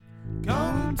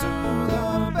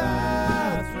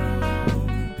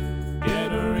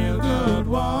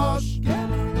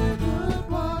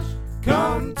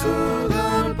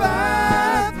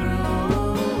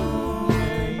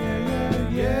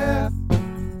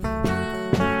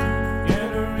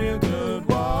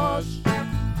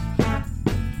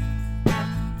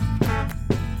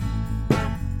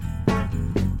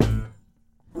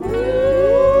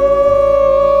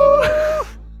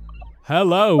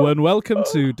Hello and welcome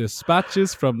to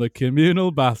Dispatches from the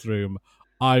Communal Bathroom.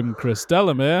 I'm Chris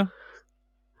Delamere.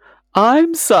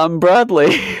 I'm Sam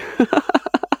Bradley.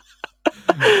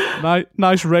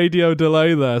 Nice radio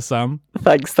delay there, Sam.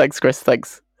 Thanks, Chris,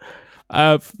 thanks.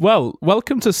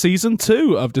 Welcome to Season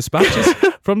 2 of Dispatches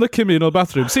from the Communal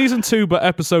Bathroom. Season 2, but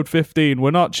episode 15.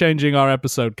 We're not changing our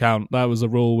episode count. That was a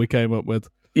rule we came up with.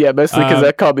 Yeah, mostly because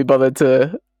I can't be bothered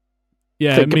to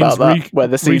think about that, where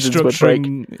the seasons would break.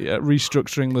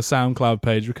 Restructuring the SoundCloud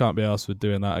page. We can't be asked with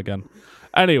doing that again.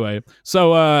 Anyway,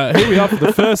 so here we are for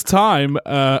the first time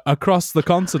across the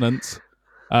continent.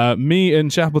 Me in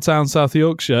Chapeltown, South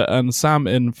Yorkshire, and Sam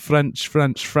in French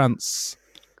France.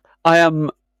 I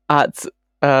am at...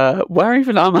 where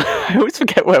even am I? I always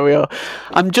forget where we are.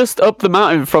 I'm just up the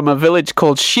mountain from a village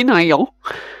called Chinaillon,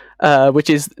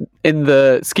 which is in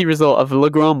the ski resort of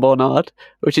Le Grand Bonnard,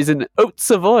 which is in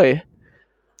Haute-Savoie,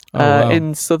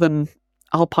 in southern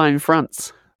Alpine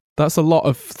France. That's a lot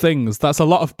of things. That's a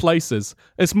lot of places.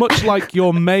 It's much like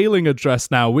your mailing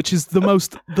address now, which is the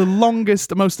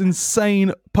longest, most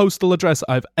insane postal address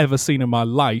I've ever seen in my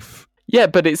life. Yeah,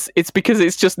 but it's because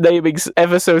it's just naming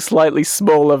ever so slightly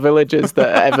smaller villages that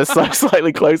are ever so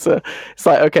slightly closer. It's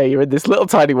like, okay, you're in this little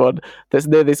tiny one that's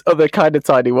near this other kind of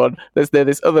tiny one that's near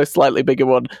this other slightly bigger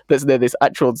one that's near this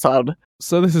actual town.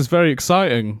 So this is very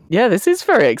exciting. Yeah, this is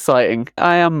very exciting.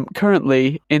 I am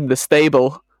currently in the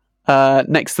stable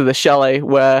next to the chalet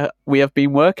where we have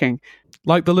been working.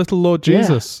 Like the little Lord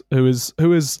Jesus, who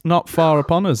is not far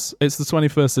upon us. It's the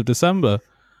 21st of December.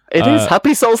 It is.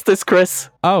 Happy solstice, Chris.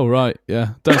 Oh, right.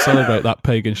 Yeah. Don't celebrate that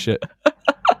pagan shit.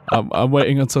 I'm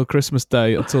waiting until Christmas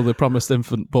Day, until the promised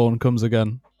infant born comes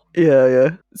again.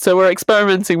 Yeah. So we're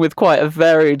experimenting with quite a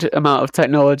varied amount of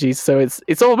technologies, so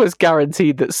it's almost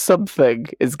guaranteed that something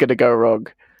is going to go wrong.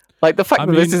 Like, the fact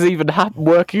that this is even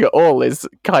working at all is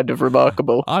kind of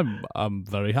remarkable. I'm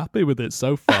very happy with it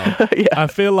so far. Yeah. I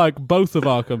feel like both of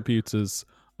our computers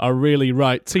are really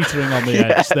teetering on the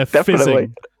edge. They're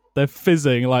definitely. They're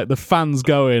fizzing, like the fan's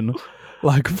going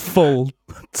like full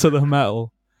to the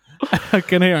metal. I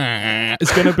can hear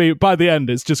it's going to be, by the end,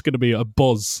 it's just going to be a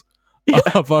buzz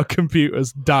of our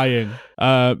computers dying.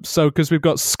 So, because we've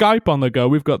got Skype on the go,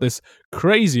 we've got this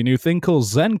crazy new thing called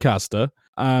Zencastr,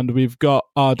 and we've got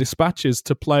our dispatches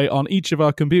to play on each of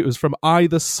our computers from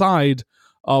either side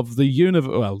of the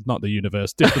universe. Well, not the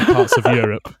universe, different parts of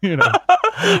Europe, you know.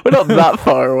 We're not that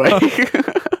far away.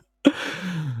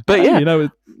 But yeah. You know,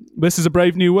 this is a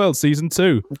Brave New World, Season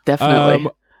 2. Definitely.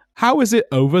 How is it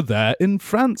over there in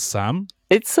France, Sam?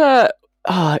 It's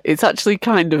actually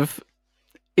kind of...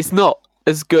 It's not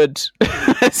as good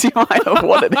as you might have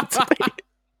wanted it to be.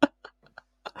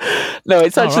 No,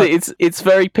 it's actually... Right. It's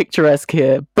very picturesque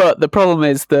here, but the problem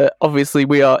is that obviously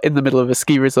we are in the middle of a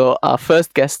ski resort. Our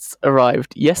first guests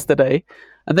arrived yesterday,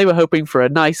 and they were hoping for a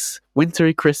nice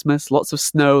wintry Christmas, lots of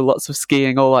snow, lots of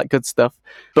skiing, all that good stuff.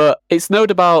 But it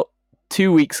snowed about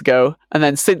 2 weeks ago, and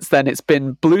then since then it's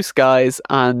been blue skies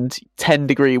and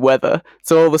 10-degree weather.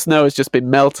 So all the snow has just been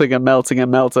melting and melting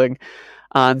and melting.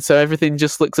 And so everything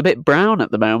just looks a bit brown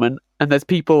at the moment. And there's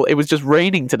people, it was just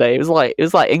raining today. It was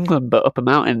like England, but up a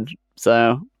mountain.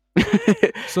 So...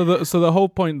 So the whole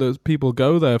point that people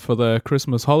go there for their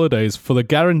Christmas holidays, for the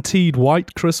guaranteed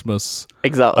white Christmas,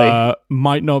 exactly,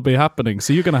 might not be happening.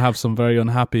 So you're going to have some very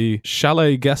unhappy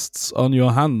chalet guests on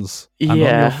your hands and on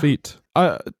your feet.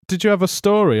 Did you have a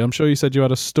story? I'm sure you said you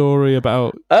had a story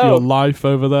about your life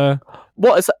over there.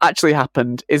 What has actually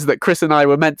happened is that Chris and I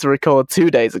were meant to record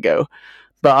 2 days ago,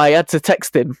 but I had to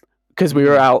text him because we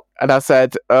were out, and I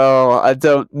said, I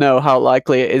don't know how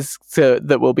likely it is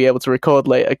that we'll be able to record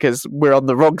later because we're on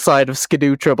the wrong side of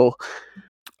skidoo trouble.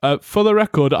 For the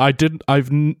record,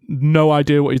 I've no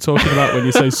idea what you're talking about when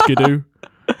you say skidoo.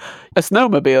 A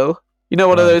snowmobile. You know,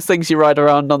 one of those things you ride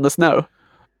around on the snow?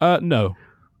 No.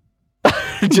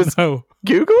 Just no.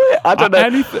 Google it? I don't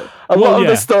know. A lot of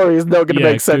the story is not going to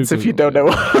make sense if you don't know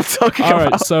what I'm talking about. All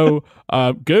right, so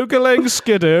Googling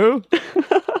skidoo.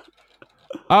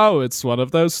 Oh, it's one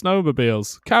of those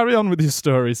snowmobiles. Carry on with your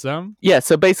story, Sam. Yeah,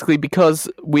 so basically because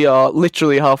we are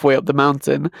literally halfway up the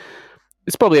mountain,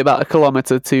 it's probably about 1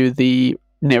 kilometre to the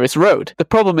nearest road. The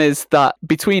problem is that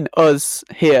between us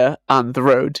here and the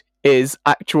road is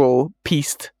actual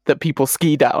piste that people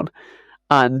ski down.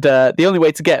 And the only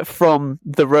way to get from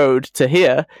the road to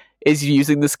here is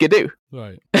using the skidoo.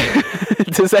 Right.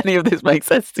 Does any of this make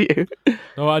sense to you?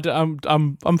 No,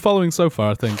 I'm following so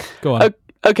far, I think. Go on.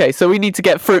 Okay, so we need to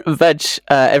get fruit and veg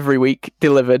every week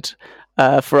delivered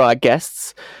for our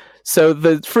guests. So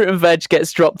the fruit and veg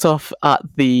gets dropped off at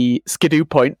the skidoo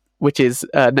point, which is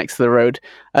next to the road.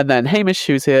 And then Hamish,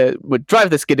 who's here, would drive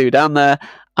the skidoo down there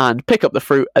and pick up the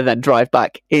fruit and then drive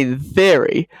back in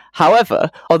theory. However,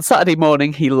 on Saturday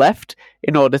morning, he left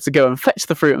in order to go and fetch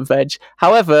the fruit and veg.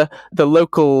 However, the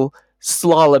local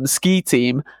slalom ski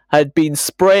team had been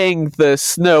spraying the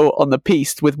snow on the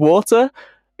piste with water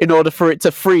in order for it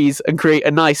to freeze and create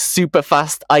a nice, super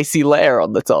fast, icy layer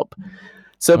on the top.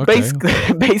 So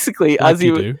basically,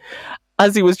 Like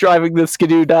as he was driving the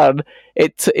skidoo down,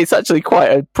 it's actually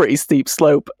quite a pretty steep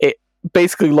slope. It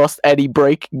basically lost any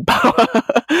braking power.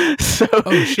 So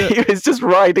he was just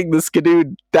riding the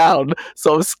skidoo down,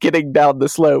 sort of skidding down the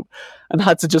slope, and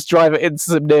had to just drive it into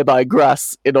some nearby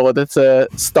grass in order to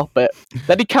stop it.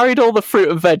 Then he carried all the fruit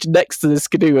and veg next to the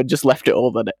skidoo and just left it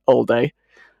all day.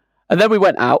 And then we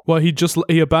went out. Well, he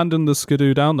abandoned the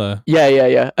skidoo down there.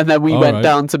 Yeah. And then we went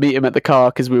down to meet him at the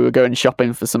car because we were going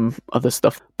shopping for some other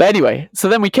stuff. But anyway, so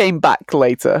then we came back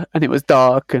later and it was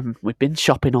dark and we'd been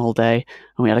shopping all day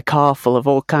and we had a car full of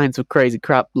all kinds of crazy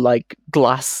crap like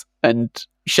glass and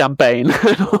champagne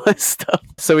and all this stuff.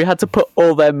 So we had to put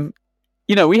all them,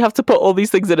 we have to put all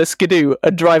these things in a skidoo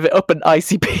and drive it up an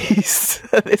icy piste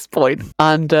at this point.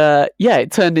 And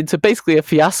it turned into basically a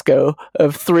fiasco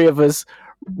of three of us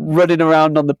running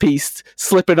around on the piste,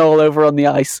 slipping all over on the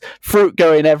ice, fruit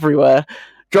going everywhere,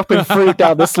 dropping fruit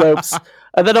down the slopes.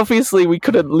 And then obviously we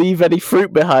couldn't leave any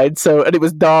fruit behind, and it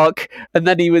was dark, and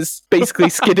then he was basically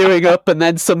skidooing up, and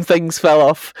then some things fell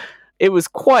off. It was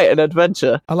quite an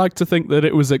adventure. I like to think that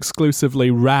it was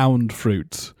exclusively round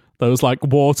fruit. Those like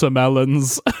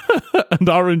watermelons and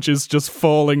oranges just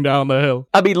falling down the hill.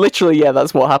 I mean, literally, yeah,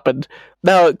 that's what happened.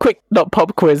 Now, quick, not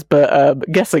pop quiz,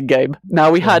 but guessing game.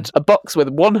 Now, we had a box with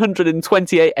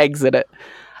 128 eggs in it.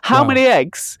 How many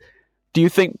eggs do you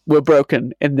think were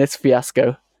broken in this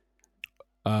fiasco?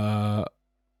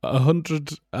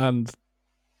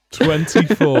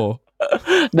 124.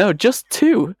 No, just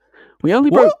 2. We only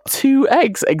broke 2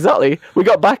 eggs, exactly. We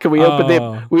got back and we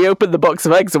opened the box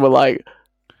of eggs and we're like,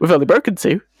 we've only broken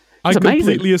 2. I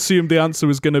completely assumed the answer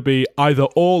was going to be either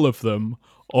all of them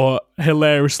or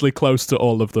hilariously close to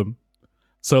all of them.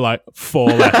 So, like,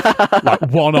 4 left. Like,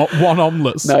 one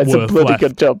omelet's No, it's worth a bloody left.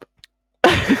 good job.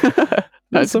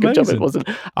 No, it's a good job it wasn't.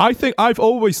 I think I've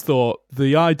always thought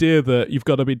the idea that you've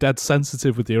got to be dead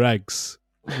sensitive with your eggs,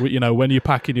 when you're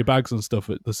packing your bags and stuff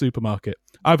at the supermarket,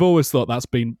 I've always thought that's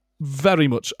been very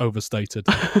much overstated.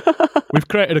 We've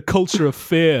created a culture of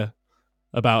fear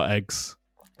about eggs.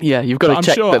 Yeah, you've got to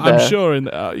check that. I'm sure, in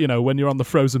when you're on the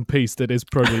frozen piste, it is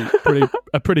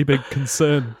a pretty big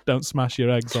concern. Don't smash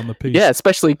your eggs on the piste. Yeah,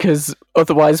 especially because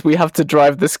otherwise we have to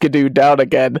drive the skidoo down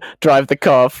again, drive the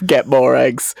car, get more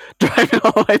eggs, drive it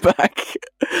all the way back.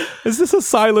 Is this a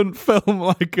silent film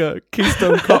like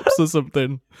Keystone Cops or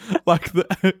something? Like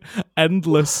the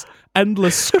endless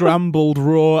scrambled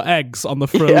raw eggs on the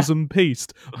frozen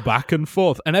piste, back and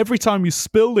forth, and every time you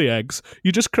spill the eggs,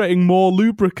 you're just creating more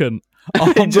lubricant.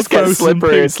 It just gets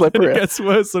slippery and slippery. It gets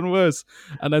worse and worse.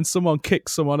 And then someone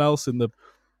kicks someone else in the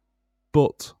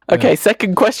butt. Okay,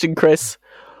 second question, Chris.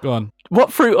 Go on.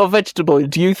 What fruit or vegetable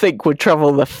do you think would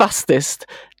travel the fastest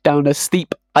down a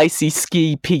steep, icy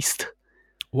ski piste?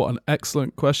 What an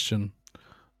excellent question.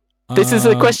 This is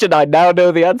a question I now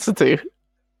know the answer to.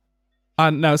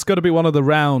 And now it's got to be one of the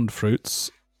round fruits,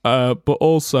 but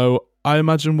also I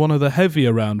imagine one of the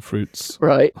heavier round fruits.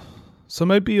 Right. So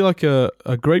maybe like a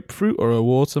grapefruit or a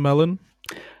watermelon.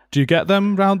 Do you get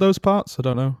them round those parts? I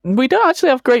don't know. We don't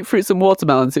actually have grapefruits and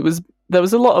watermelons. There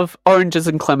was a lot of oranges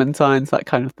and clementines, that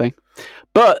kind of thing.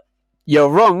 But you're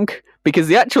wrong, because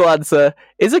the actual answer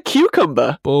is a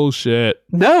cucumber. Bullshit.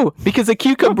 No, because a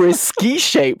cucumber is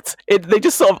ski-shaped. They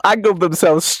just sort of angled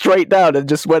themselves straight down and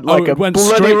just went like went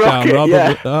bloody straight rocket. Down,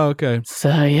 yeah. Oh, okay.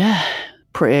 So yeah,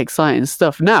 pretty exciting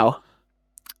stuff. Now,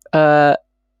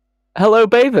 hello,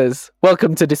 bathers.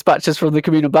 Welcome to Dispatches from the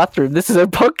Communal Bathroom. This is a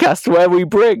podcast where we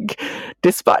bring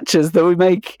dispatches that we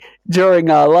make during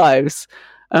our lives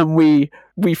and we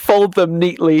fold them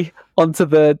neatly onto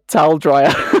the towel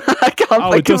dryer. I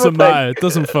can't think it doesn't of matter. It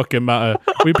doesn't fucking matter.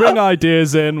 We bring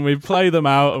ideas in, we play them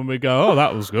out, and we go, "Oh,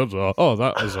 that was good," or "Oh,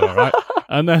 that was all right,"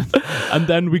 and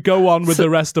then we go on with the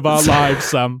rest of our lives,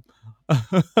 Sam.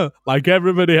 Like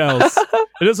everybody else.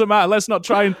 It doesn't matter. Let's not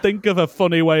try and think of a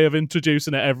funny way of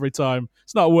introducing it every time.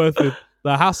 It's not worth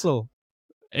the hassle.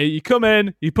 You come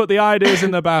in, you put the ideas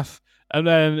in the bath, and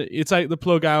then you take the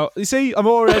plug out. You see, I'm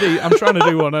trying to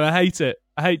do one, and I hate it.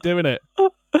 I hate doing it.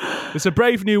 It's a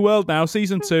brave new world now,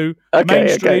 season 2.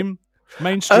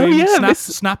 Mainstream,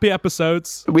 snappy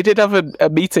episodes. We did have a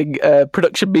meeting,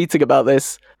 production meeting about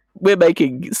this. We're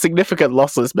making significant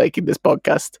losses making this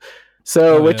podcast.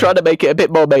 So we're trying to make it a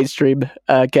bit more mainstream,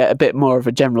 get a bit more of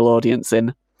a general audience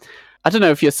in. I don't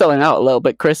know if you're selling out a little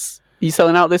bit, Chris. You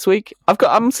selling out this week?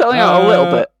 I'm selling out a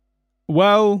little bit.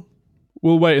 Well,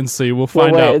 we'll wait and see. We'll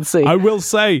find wait out. and see. I will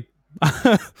say,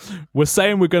 we're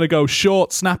saying we're going to go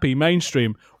short, snappy,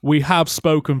 mainstream. We have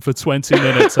spoken for 20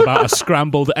 minutes about a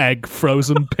scrambled egg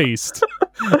frozen pieced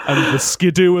and the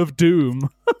skidoo of doom.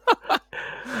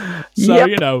 So,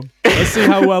 Yep. Let's see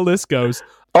how well this goes.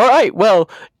 All right, well,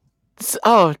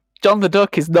 John the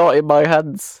Duck is not in my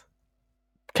hands.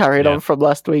 Carrying on from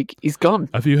last week, he's gone.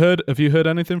 Have you heard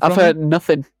anything from I've heard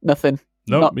nothing.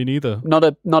 No, me neither. Not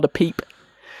a peep.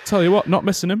 Tell you what, not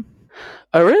missing him.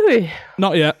 Oh, really?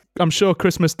 Not yet. I'm sure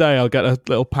Christmas Day I'll get a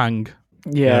little pang.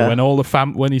 Yeah. When all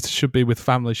the when he should be with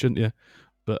family, shouldn't you?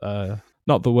 But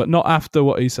not after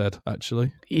what he said,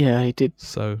 actually. Yeah, he did.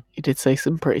 So he did say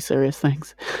some pretty serious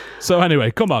things. So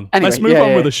anyway, come on. Let's move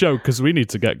on with the show because we need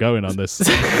to get going on this.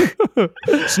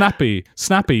 Snappy,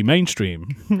 mainstream.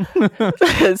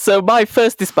 So my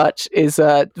first dispatch is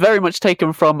very much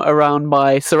taken from around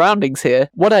my surroundings here.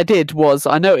 What I did was,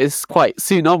 I noticed quite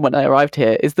soon on when I arrived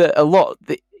here, is that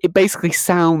it basically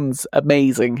sounds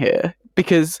amazing here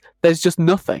because there's just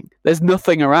nothing. There's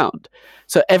nothing around.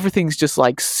 So everything's just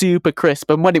like super crisp.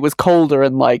 And when it was colder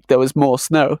and like there was more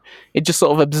snow, it just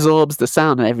sort of absorbs the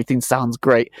sound and everything sounds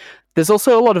great. There's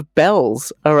also a lot of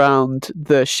bells around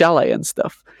the chalet and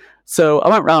stuff. So I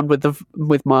went round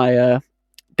with my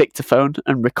dictaphone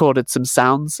and recorded some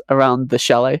sounds around the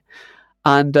chalet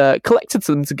and collected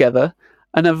them together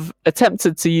and have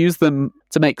attempted to use them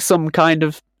to make some kind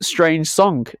of strange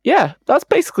song. Yeah, that's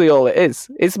basically all it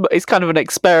is. It's kind of an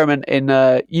experiment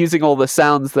in using all the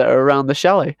sounds that are around the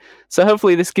chalet. So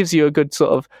hopefully this gives you a good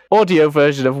sort of audio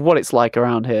version of what it's like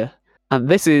around here. And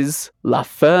this is La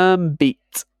Ferme Beat.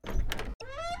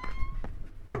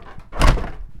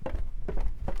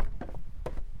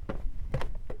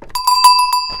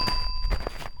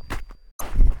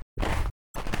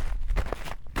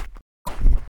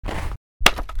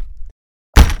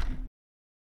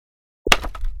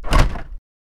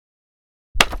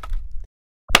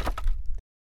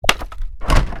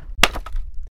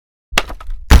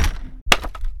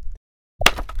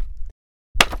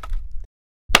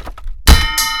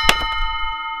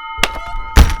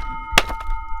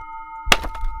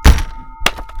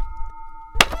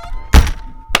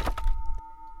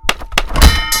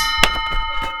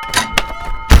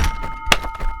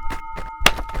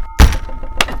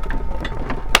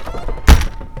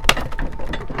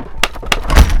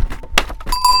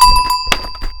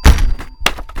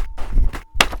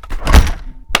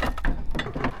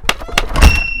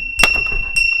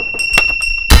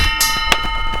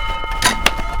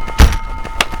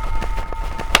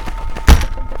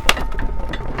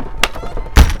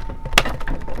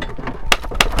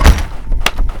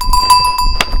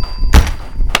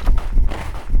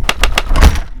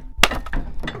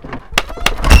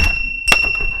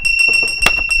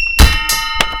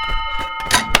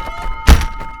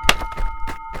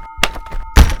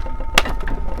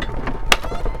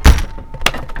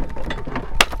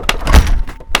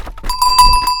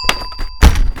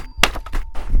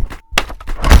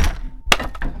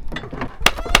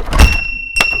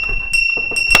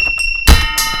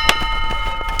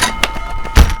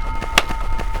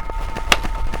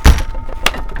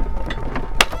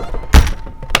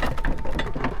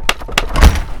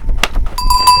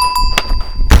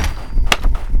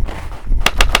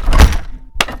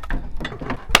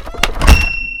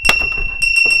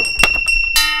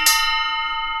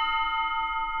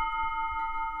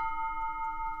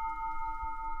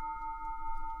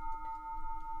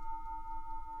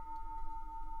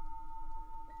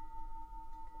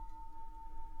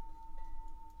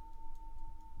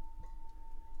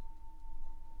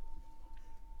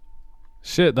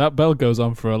 Shit, that bell goes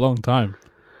on for a long time.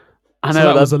 I know so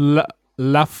that was a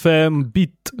La Ferme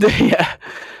Beat. Yeah.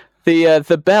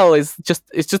 The bell is just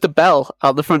a bell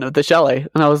out the front of the chalet,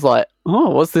 and I was like,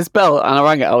 "Oh, what's this bell?" And I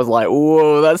rang it. I was like,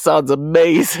 "Whoa, that sounds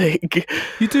amazing!"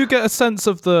 You do get a sense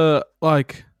of the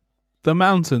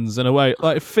mountains in a way.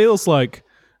 Like it feels like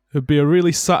it'd be a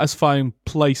really satisfying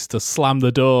place to slam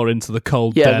the door into the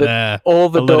cold dead air. All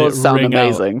the doors sound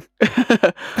amazing.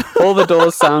 All the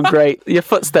doors sound great. Your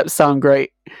footsteps sound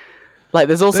great. Like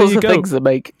there's all sorts of things that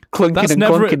make clunking and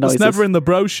clunking noises. That's never in the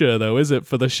brochure, though, is it?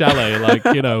 For the chalet,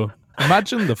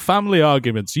 imagine the family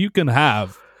arguments you can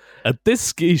have at this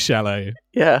ski chalet.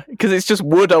 Yeah, because it's just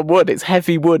wood on wood. It's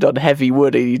heavy wood on heavy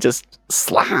wood, and you just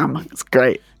slam. It's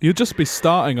great. You'd just be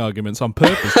starting arguments on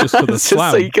purpose just for the slam.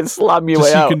 Just so you can slam your way out.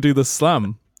 Just so you can do the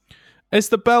slam. Is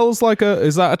the bells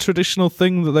is that a traditional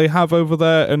thing that they have over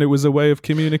there, and it was a way of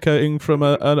communicating from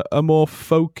a more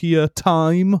folkier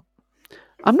time?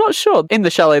 I'm not sure. In the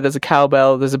chalet, there's a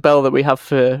cowbell. There's a bell that we have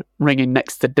for ringing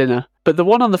next to dinner. But the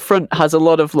one on the front has a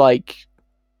lot of like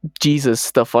Jesus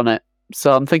stuff on it.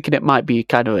 So I'm thinking it might be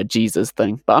kind of a Jesus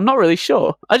thing, but I'm not really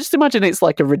sure. I just imagine it's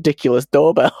like a ridiculous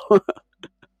doorbell.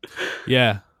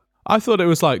 Yeah. I thought it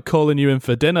was like calling you in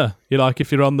for dinner.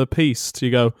 If you're on the piste,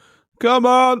 you go, come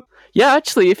on. Yeah,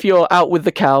 actually, if you're out with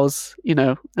the cows, and,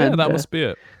 Yeah, that must be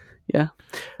it. Yeah.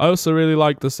 I also really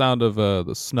like the sound of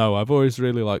the snow. I've always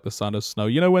really liked the sound of snow.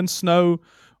 When snow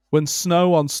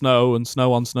on snow and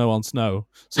snow on snow on snow.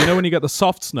 So when you get the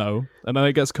soft snow and then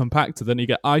it gets compacted, then you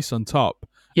get ice on top.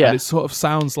 Yeah. And it sort of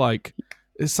sounds like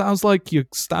you're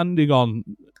standing on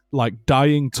like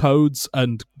dying toads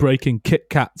and breaking Kit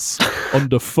Kats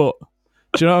underfoot.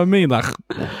 Do you know what I mean? Like,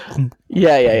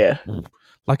 yeah.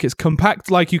 Like it's compact,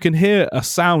 like you can hear a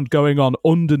sound going on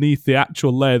underneath the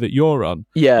actual layer that you're on.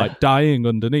 Yeah. Like dying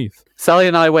underneath. Sally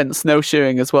and I went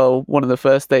snowshoeing as well one of the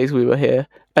first days we were here,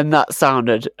 and that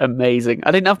sounded amazing.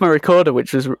 I didn't have my recorder,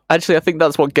 which was actually, I think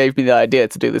that's what gave me the idea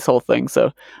to do this whole thing,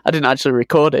 so I didn't actually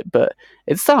record it, but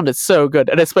it sounded so good,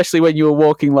 and especially when you were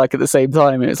walking like at the same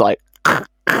time, it was like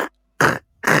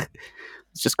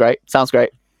it's just great. Sounds great.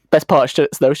 Best part of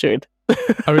snowshoeing.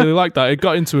 I really like that. It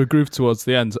got into a groove towards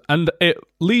the end, and it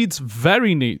leads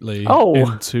very neatly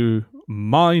into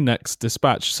my next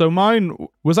dispatch. So mine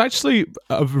was actually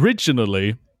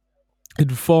originally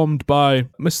informed by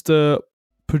Mr.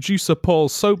 Producer Paul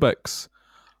Sobek's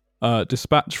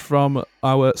dispatch from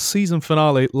our season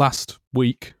finale last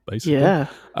week, basically. Yeah.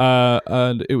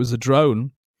 And it was a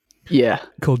drone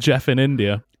called Jeff in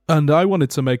India. And I wanted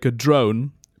to make a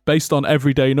drone based on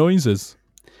everyday noises,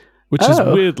 which is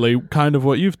weirdly kind of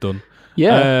what you've done.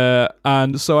 Yeah.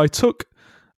 And so I took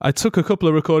a couple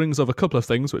of recordings of a couple of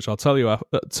things, which I'll tell you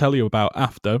about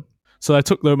after. So I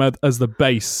took them as the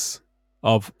base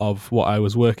of what I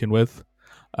was working with,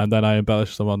 and then I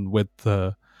embellished them on with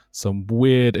some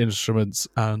weird instruments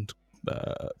and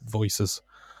voices.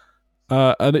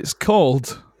 And it's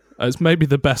called, it's maybe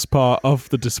the best part of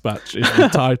the dispatch, is the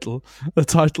title. The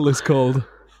title is called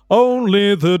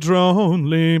Only the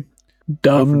Dronely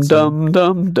Dum dum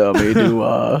dum dummy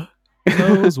doo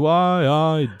knows why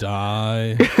I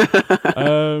die.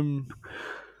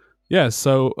 Yeah,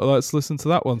 so let's listen to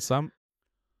that one, Sam.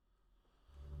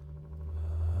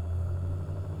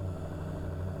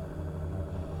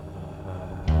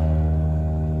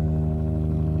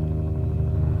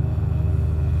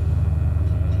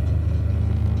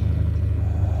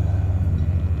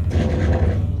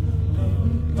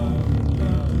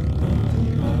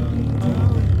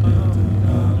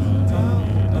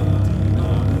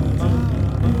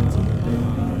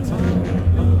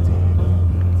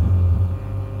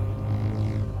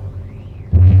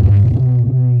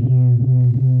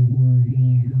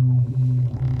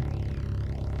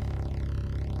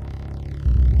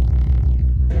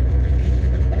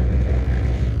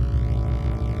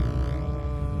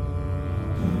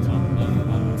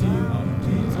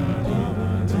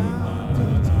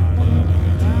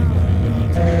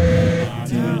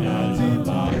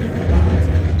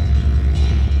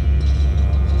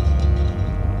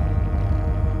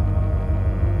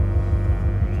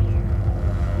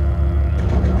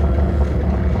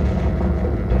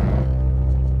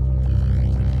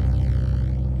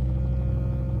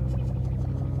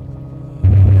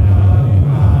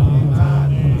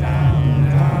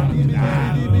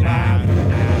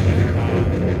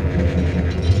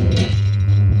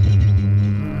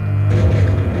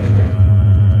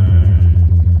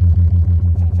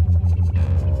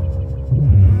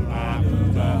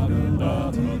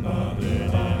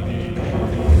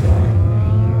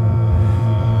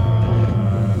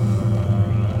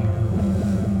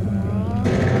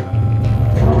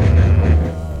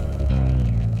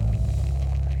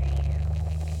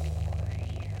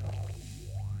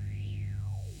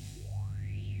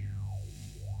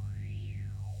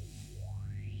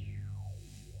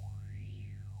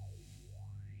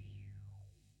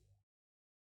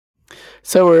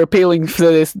 So we're appealing for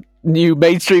this new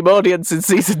mainstream audience in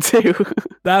season 2.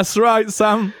 That's right,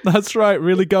 Sam. That's right.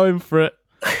 Really going for it.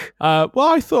 Well,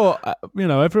 I thought,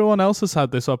 everyone else has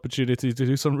had this opportunity to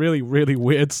do some really, really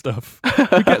weird stuff.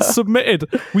 We get submitted.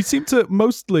 We seem to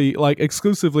mostly,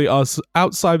 exclusively, our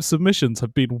outside submissions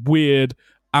have been weird,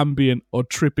 ambient, or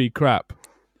trippy crap.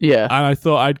 Yeah. And I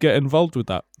thought I'd get involved with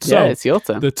that. Yeah, So, it's your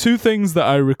turn. the two things that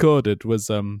I recorded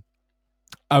was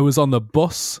I was on the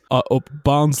bus up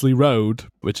Barnsley Road,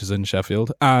 which is in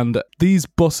Sheffield, and these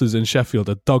buses in Sheffield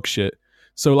are dog shit.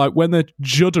 So, when they're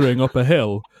juddering up a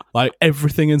hill,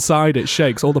 everything inside it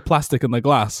shakes, all the plastic and the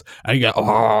glass, and you get,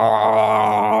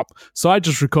 oh. So I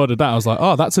just recorded that. I was like,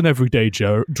 oh, that's an everyday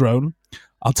drone.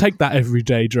 I'll take that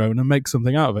everyday drone and make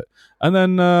something out of it. And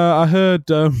then I heard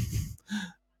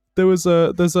there's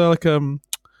an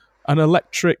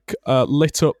electric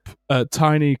lit up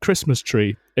tiny Christmas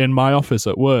tree in my office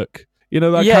at work. You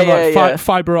know, that kind of like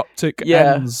fiber optic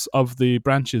ends of the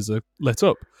branches are lit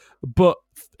up. But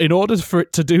in order for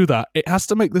it to do that, it has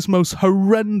to make this most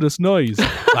horrendous noise. The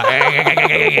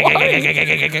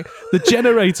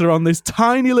generator on this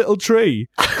tiny little tree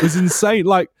is insane.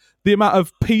 Like, the amount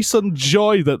of peace and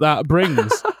joy that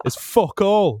brings is fuck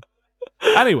all.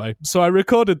 Anyway, so I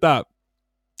recorded that.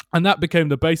 And that became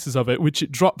the basis of it, which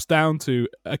it drops down to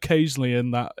occasionally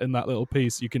in that little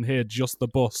piece. You can hear just the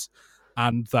bus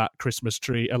and that Christmas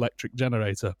tree electric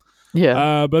generator.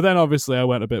 Yeah. But then obviously I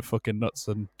went a bit fucking nuts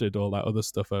and did all that other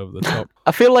stuff over the top.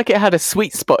 I feel like it had a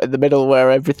sweet spot in the middle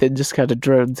where everything just kind of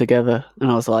droned together.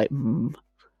 And I was like,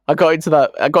 I got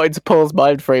into Paul's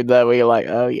mind frame there where you're like,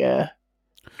 oh yeah.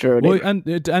 Well, and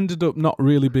it ended up not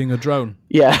really being a drone.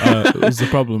 Yeah. Was the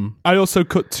problem. I also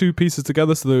cut two pieces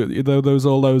together, so there was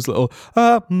all those little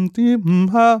that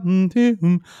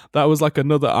was like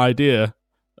another idea,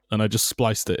 and I just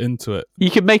spliced it into it. You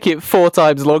could make it 4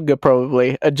 times longer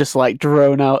probably, and just like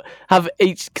drone out, have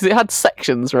each, because it had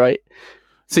sections, right?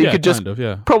 So you could just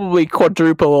probably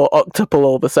quadruple or octuple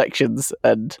all the sections,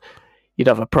 and you'd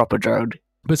have a proper drone.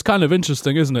 But it's kind of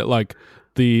interesting, isn't it? Like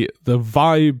the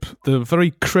vibe, the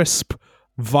very crisp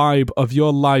vibe of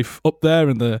your life up there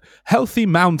in the healthy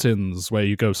mountains where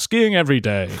you go skiing every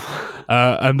day,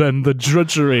 and then the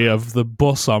drudgery of the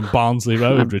bus on Barnsley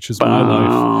Road, which is my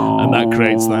life, and that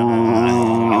creates that.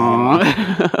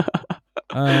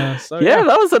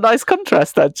 That was a nice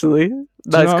contrast, actually. Do you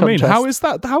know what I mean? How is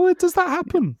that? How does that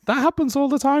happen? That happens all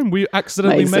the time. We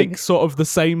accidentally make sort of the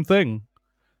same thing.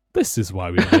 This is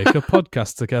why we make a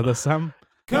podcast together, Sam.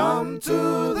 Come to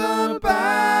the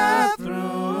bathroom.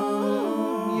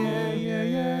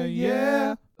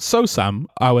 Yeah. So, Sam,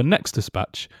 our next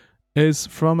dispatch is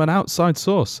from an outside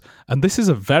source. And this is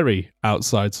a very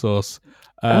outside source.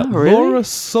 Really? Laura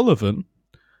Sullivan.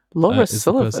 Laura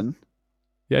Sullivan?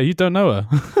 Yeah, you don't know her.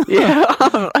 Yeah,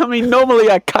 I mean, normally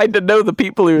I kind of know the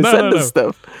people who send us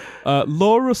stuff.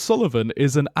 Laura Sullivan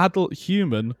is an adult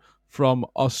human from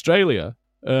Australia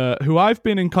who I've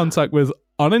been in contact with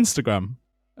on Instagram.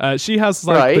 She has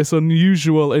this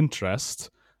unusual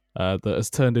interest that has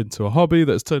turned into a hobby,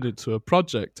 that has turned into a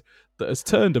project, that has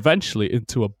turned eventually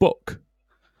into a book.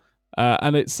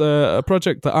 And it's a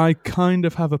project that I kind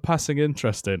of have a passing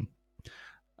interest in.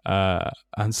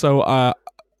 And so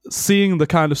seeing the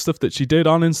kind of stuff that she did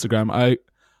on Instagram,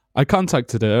 I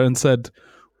contacted her and said,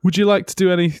 would you like to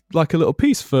do a little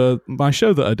piece for my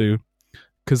show that I do?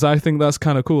 Because I think that's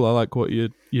kind of cool. I like what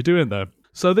you're doing there.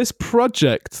 So this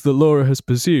project that Laura has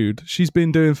pursued, she's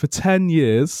been doing for 10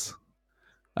 years,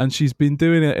 and she's been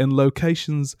doing it in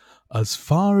locations as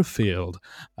far afield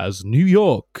as New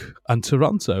York and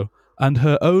Toronto and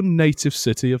her own native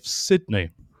city of Sydney.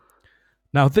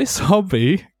 Now, this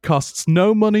hobby costs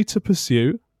no money to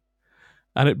pursue,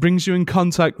 and it brings you in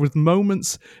contact with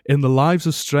moments in the lives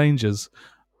of strangers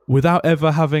without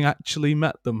ever having actually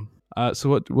met them. So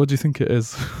what do you think it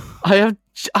is?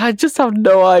 I just have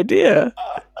no idea.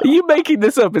 Are you making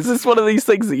this up? Is this one of these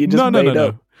things that you just made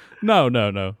up?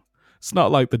 No. It's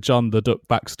not like the John the Duck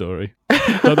backstory.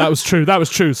 No, that was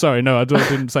true. Sorry, no, I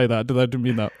didn't say that. I didn't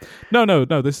mean that. No.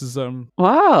 This is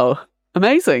Wow,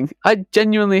 amazing. I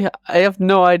have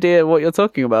no idea what you're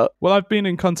talking about. Well, I've been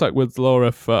in contact with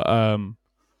Laura for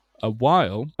a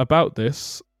while about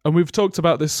this, and we've talked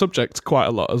about this subject quite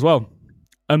a lot as well.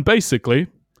 And basically,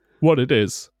 what it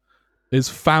is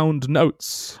found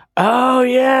notes. Oh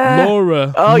yeah,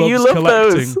 Laura loves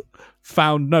collecting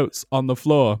found notes on the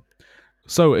floor.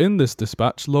 So in this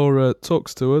dispatch, Laura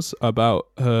talks to us about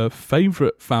her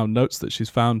favourite found notes that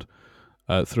she's found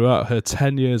throughout her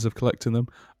 10 years of collecting them,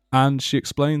 and she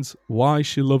explains why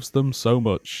she loves them so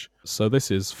much. So this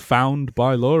is Found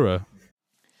by Laura.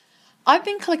 I've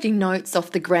been collecting notes off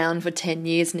the ground for 10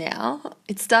 years now.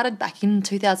 It started back in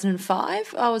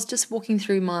 2005. I was just walking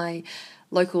through my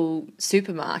local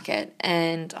supermarket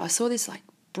and I saw this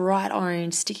bright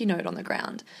orange sticky note on the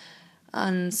ground.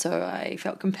 And so I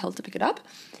felt compelled to pick it up.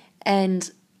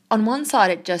 And on one side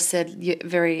it just said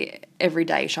very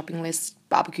everyday shopping list,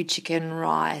 barbecue chicken,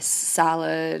 rice,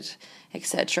 salad,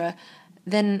 etc.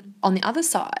 Then on the other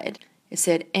side it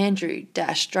said Andrew -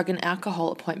 drug and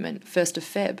alcohol appointment 1st of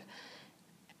Feb.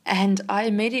 And I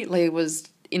immediately was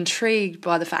intrigued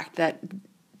by the fact that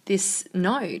this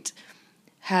note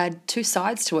had 2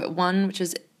 sides to it. One, which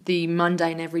was the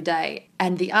mundane everyday,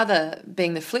 and the other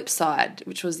being the flip side,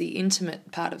 which was the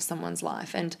intimate part of someone's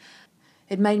life. And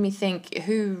it made me think,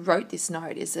 who wrote this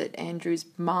note? Is it Andrew's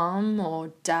mum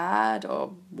or dad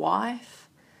or wife?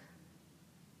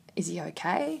 Is he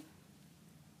okay?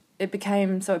 It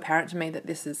became so apparent to me that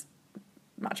this is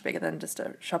much bigger than just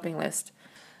a shopping list.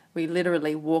 We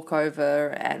literally walk over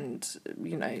and,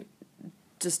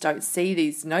 just don't see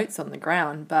these notes on the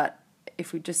ground. But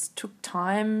if we just took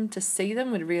time to see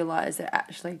them, we'd realise they're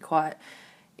actually quite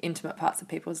intimate parts of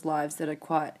people's lives that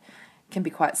can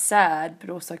be quite sad, but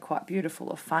also quite beautiful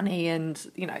or funny.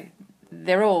 And,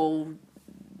 they're all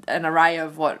an array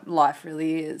of what life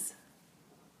really is.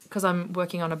 Because I'm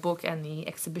working on a book and the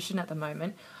exhibition at the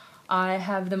moment, I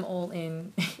have them all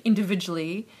in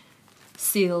individually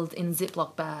sealed in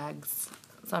Ziploc bags.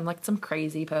 So I'm like some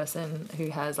crazy person who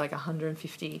has like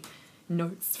 150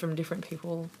 notes from different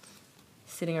people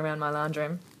sitting around my lounge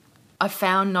room. I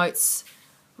found notes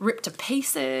ripped to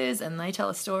pieces, and they tell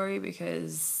a story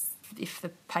because if the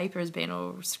paper has been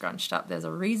all scrunched up, there's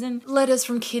a reason. Letters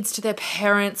from kids to their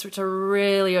parents, which are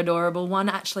really adorable. One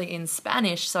actually in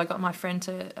Spanish, so I got my friend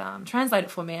to translate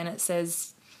it for me, and it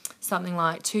says something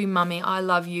like, "To Mummy, I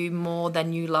love you more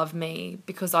than you love me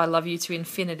because I love you to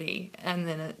infinity." And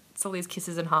then it's all these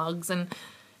kisses and hugs, and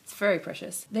it's very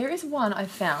precious. There is one I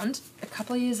found a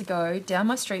couple of years ago down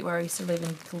my street where I used to live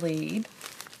in Glebe,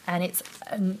 and it's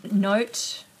a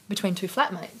note between two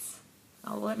flatmates.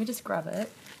 Let me just grab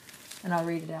it and I'll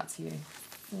read it out to you.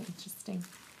 Interesting.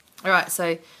 All right,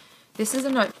 so this is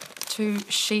a note to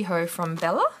Shiho from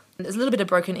Bella. There's a little bit of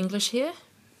broken English here,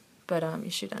 but you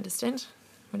should understand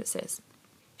what it says.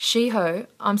 Shiho,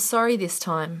 I'm sorry this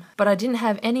time, but I didn't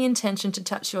have any intention to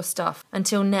touch your stuff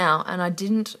until now, and I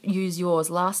didn't use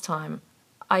yours last time.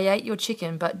 I ate your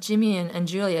chicken, but Jimmy and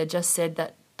Julia just said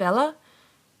that, Bella,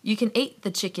 you can eat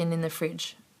the chicken in the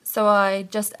fridge. So I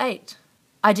just ate.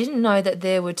 I didn't know that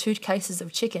there were 2 cases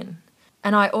of chicken,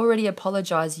 and I already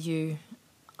apologise you.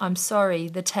 I'm sorry,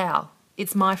 the towel.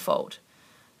 It's my fault.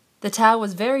 The towel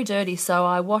was very dirty, so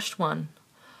I washed one.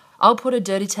 I'll put a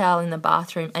dirty towel in the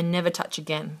bathroom and never touch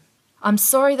again. I'm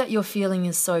sorry that your feeling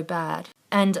is so bad,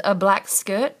 and a black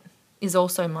skirt is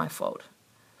also my fault.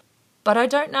 But I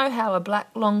don't know how a black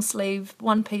long sleeve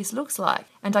one piece looks like,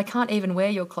 and I can't even wear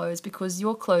your clothes because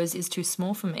your clothes is too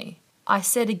small for me. I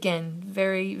said again,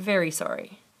 very, very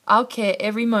sorry. I'll care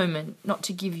every moment not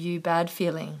to give you bad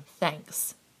feeling.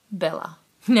 Thanks, Bella.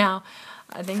 Now,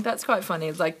 I think that's quite funny.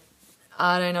 It's like,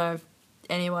 I don't know if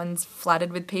anyone's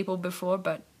flattered with people before,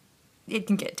 but it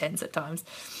can get tense at times.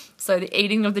 So the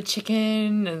eating of the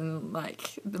chicken and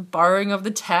like the borrowing of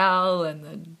the towel and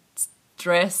the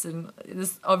dress, and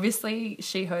this, obviously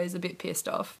Shiho is a bit pissed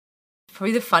off.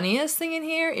 Probably the funniest thing in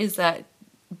here is that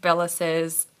Bella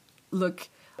says, look,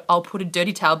 I'll put a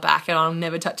dirty towel back and I'll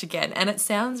never touch again. And it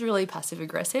sounds really passive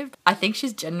aggressive. I think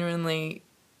she's genuinely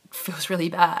feels really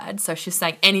bad. So she's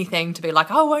saying anything to be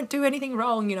like, I won't do anything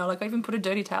wrong, like I even put a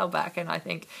dirty towel back. And I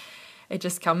think it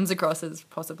just comes across as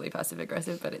possibly passive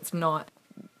aggressive, but it's not.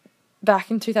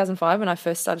 Back in 2005 when I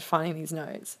first started finding these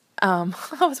notes, I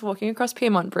was walking across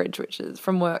Piermont Bridge, which is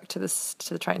from work to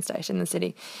the train station in the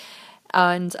city.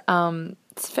 And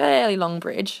it's a fairly long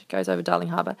bridge, goes over Darling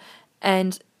Harbour.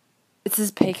 And it's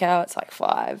this peak hour, it's like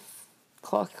 5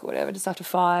 o'clock or whatever, just after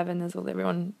 5, and there's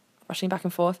everyone rushing back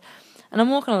and forth. And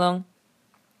I'm walking along,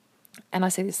 and I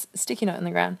see this sticky note on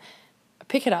the ground. I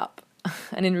pick it up,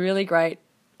 and in really great,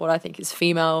 what I think is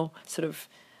female sort of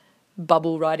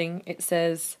bubble writing, it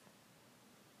says,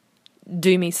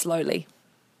 "Do me slowly."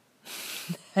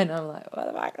 And I'm like, what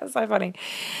the fuck? That's so funny.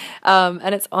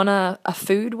 And it's on a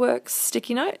Foodworks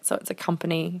sticky note. So it's a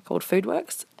company called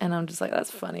Foodworks. And I'm just like,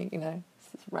 that's funny,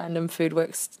 this random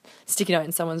Foodworks sticky note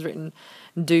and someone's written,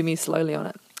 "Do me slowly" on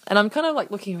it. And I'm kind of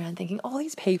like looking around thinking, all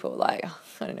these people, like,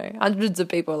 I don't know, hundreds of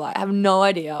people, like, have no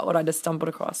idea what I just stumbled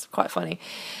across. Quite funny.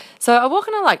 So I walk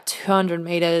on like 200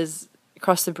 meters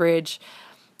across the bridge,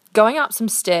 going up some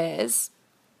stairs,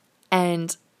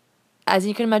 and as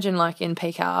you can imagine, like in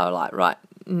peak hour, like right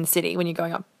in the city, when you're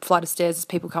going up a flight of stairs, there's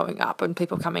people coming up and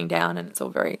people coming down, and it's all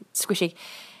very squishy.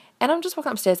 And I'm just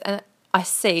walking upstairs, and I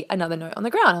see another note on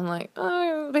the ground. I'm like,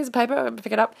 oh, a piece of paper, I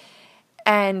pick it up.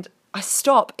 And I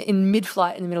stop in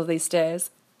mid-flight in the middle of these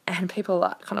stairs, and people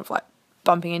are kind of like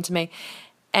bumping into me.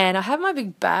 And I have my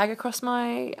big bag across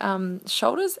my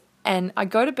shoulders, and I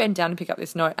go to bend down to pick up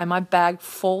this note, and my bag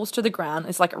falls to the ground.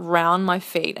 It's like around my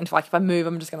feet, and if I move,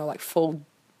 I'm just going to like fall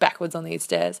backwards on these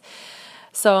stairs.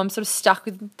 So I'm sort of stuck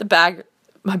with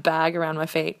my bag around my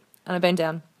feet, and I bend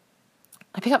down.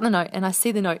 I pick up the note, and I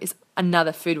see the note is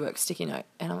another Foodworks sticky note,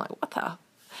 and I'm like, what the?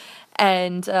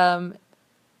 And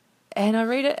I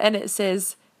read it, and it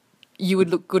says, "You would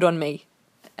look good on me."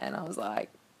 And I was like,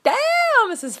 damn,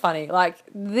 found this is funny. Like,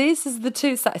 this is the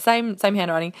two same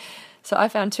handwriting. So I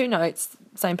found two notes,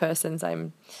 same person,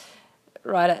 same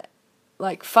writer,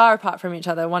 like far apart from each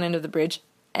other, one end of the bridge,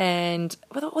 and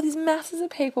with all these masses of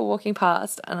people walking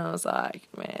past. And I was like,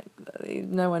 man,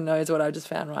 no one knows what I just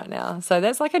found right now. So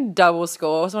that's like a double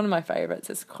score. It's one of my favourites.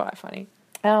 It's quite funny.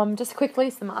 Just quickly,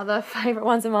 some other favourite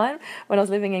ones of mine. When I was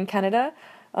living in Canada,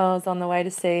 I was on the way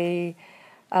to see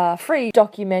a free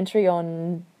documentary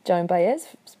on Joan Baez.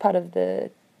 It's part of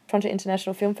the Toronto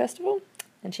International Film Festival,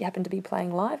 and she happened to be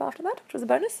playing live after that, which was a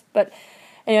bonus. But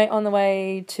anyway, on the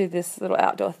way to this little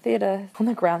outdoor theatre, on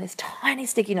the ground, this tiny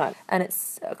sticky note, and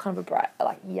it's kind of a bright,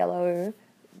 like, yellow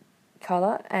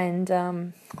colour, and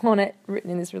on it, written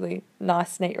in this really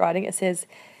nice, neat writing, it says,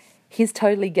 "He's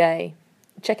totally gay.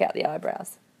 Check out the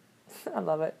eyebrows." I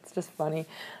love it. It's just funny.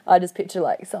 I just picture,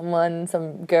 like,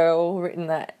 some girl written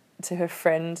that to her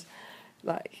friend,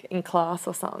 like, in class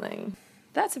or something.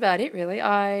 That's about it, really.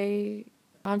 I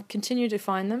continue to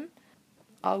find them.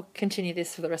 I'll continue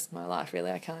this for the rest of my life,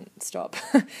 really. I can't stop.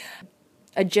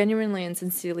 I genuinely and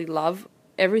sincerely love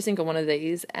every single one of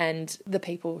these and the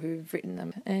people who've written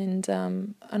them. And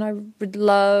I would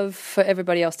love for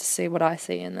everybody else to see what I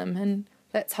see in them. And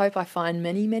let's hope I find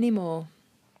many, many more.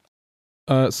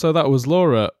 So that was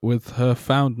Laura with her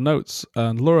found notes.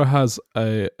 And Laura has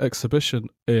a exhibition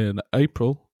in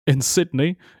April in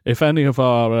Sydney. If any of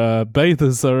our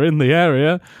bathers are in the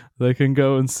area, they can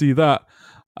go and see that.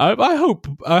 I hope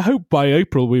by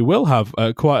April we will have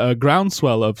quite a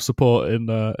groundswell of support in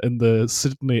the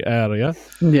Sydney area.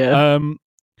 Yeah.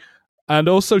 And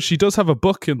also she does have a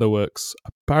book in the works,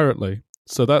 apparently.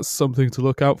 So that's something to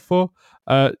look out for.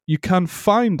 You can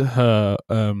find her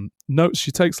notes.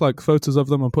 She takes like photos of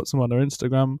them and puts them on her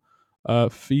Instagram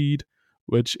feed,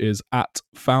 which is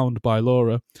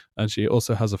 @foundbylaura. And she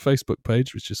also has a Facebook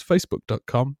page, which is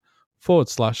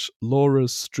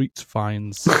facebook.com/Laura's Street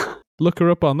Finds. Look her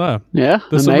up on there. Yeah,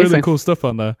 there's amazing. some really cool stuff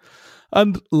on there.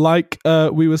 And like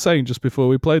we were saying just before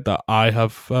we played that, I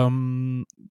have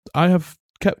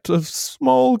kept a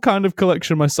small kind of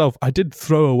collection myself. I did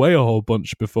throw away a whole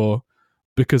bunch before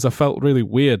because I felt really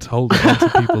weird holding on to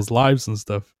people's lives and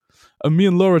stuff. And me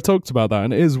and Laura talked about that,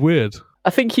 and it is weird. I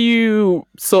think you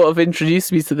sort of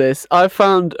introduced me to this. I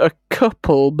found a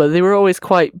couple, but they were always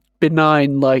quite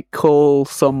benign, like call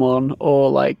someone or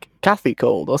like Kathy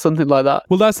called or something like that.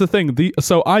 Well, that's the thing.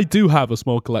 So I do have a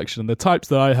small collection. The types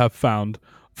that I have found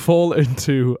fall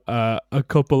into a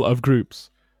couple of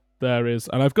groups. There is,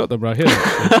 and I've got them right here.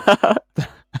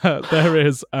 There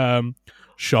is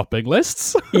shopping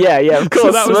lists. Yeah, of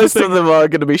course. So most of them are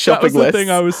going to be shopping lists. That was the thing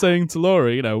I was saying to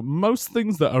Laura. You know, most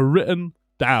things that are written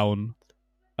down,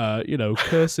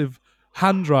 cursive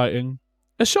handwriting,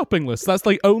 a shopping list. That's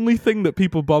the only thing that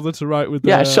people bother to write with.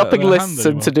 Shopping lists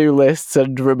and to-do lists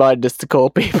and reminders to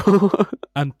call people.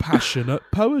 And passionate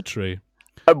poetry.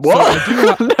 What?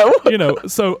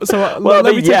 So let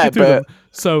me take you through them.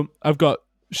 So I've got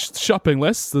shopping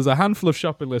lists. There's a handful of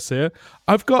shopping lists here.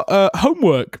 I've got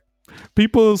homework.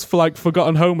 People's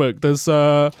forgotten homework. There's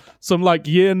some like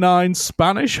year 9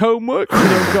 Spanish homework that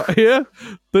I've got here.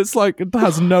 That's it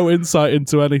has no insight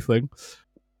into anything.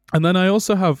 And then I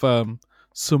also have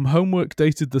some homework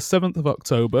dated the 7th of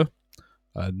October.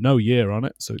 No year on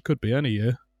it, so it could be any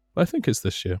year. But I think it's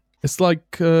this year. It's I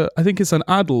think it's an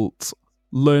adult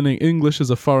learning English as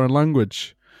a foreign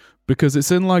language because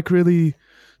it's in really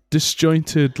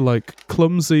disjointed,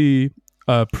 clumsy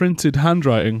printed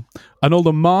handwriting, and all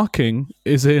the marking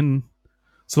is in.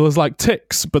 So there's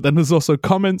ticks, but then there's also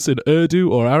comments in Urdu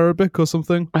or Arabic or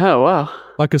something. Oh wow!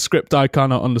 Like a script I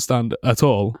cannot understand at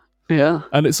all. Yeah,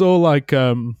 and it's all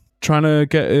trying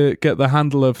to get the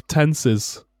handle of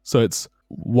tenses. So it's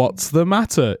what's the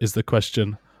matter is the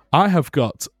question. I have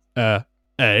got A,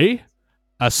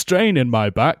 strain in my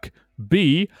back.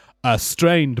 B, a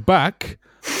strained back.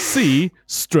 C,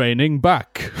 straining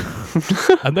back.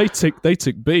 And they tick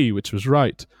B, which was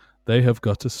right. They have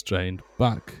got a strained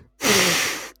back.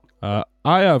 I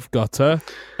have got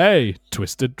a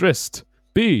twisted wrist.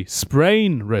 B,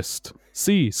 sprain wrist.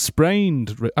 C,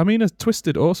 sprained wrist. I mean, a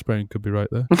twisted or sprained could be right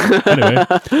there. Anyway,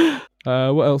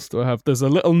 what else do I have? There's a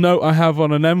little note I have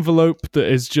on an envelope that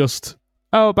is just,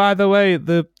 oh, by the way,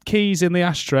 the key's in the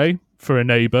ashtray for a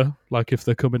neighbour, if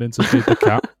they're coming in to feed the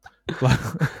cat.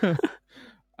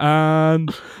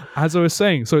 And as I was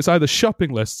saying, so it's either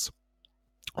shopping lists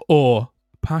or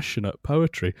passionate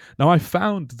poetry. Now, I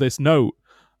found this note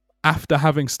after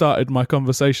having started my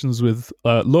conversations with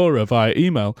Laura via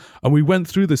email, and we went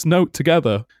through this note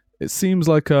together. It seems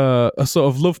like a sort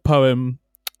of love poem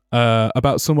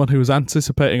about someone who was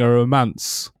anticipating a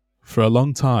romance for a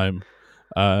long time.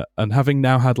 And having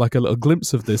now had like a little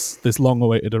glimpse of this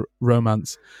long-awaited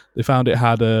romance, they found it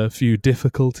had a few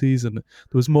difficulties, and there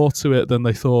was more to it than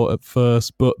they thought at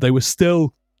first, but they were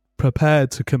still prepared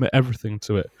to commit everything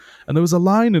to it. And there was a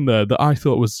line in there that I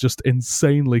thought was just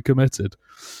insanely committed.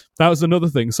 That was another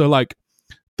thing. So like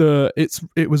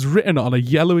it was written on a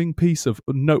yellowing piece of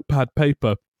notepad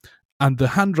paper, and the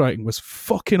handwriting was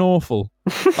fucking awful.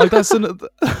 Like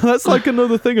that's like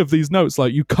another thing of these notes.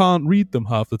 Like you can't read them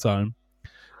half the time.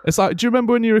 It's like, do you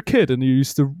remember when you were a kid and you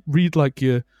used to read like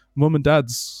your mum and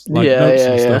dad's like notes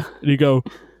and stuff, and you go,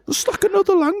 "It's like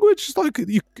another language." It's like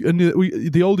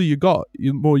the older you got,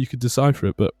 the more you could decipher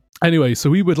it. But anyway, so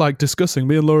we were like discussing.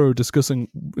 Me and Laura were discussing.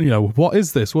 What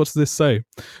is this? What's this say? And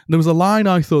there was a line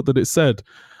I thought that it said,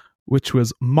 which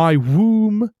was, "My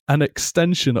womb, an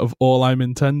extension of all I'm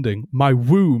intending." My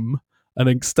womb, an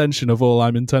extension of all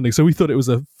I'm intending. So we thought it was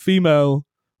a female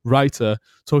writer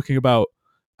talking about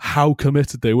how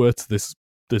committed they were to this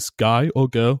guy or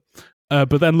girl.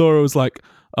 But then Laura was like,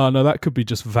 "Oh no, that could be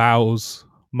just vows.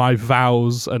 My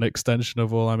vows, an extension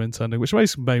of all I'm intending," which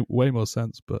makes way more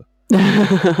sense. But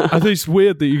I think it's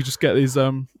weird that you just get these.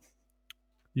 You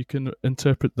can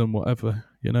interpret them whatever,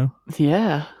 Yeah.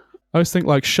 I always think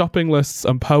like shopping lists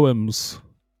and poems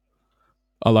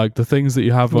are like the things that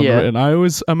you have unwritten. I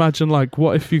always imagine like,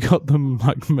 what if you got them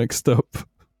like mixed up?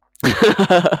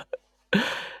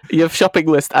 Your shopping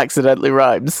list accidentally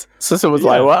rhymes, so someone's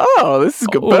like, "Wow, this is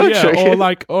good poetry."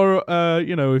 Or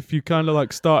if you kind of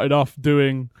like started off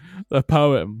doing a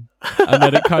poem and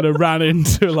then it kind of ran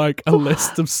into like a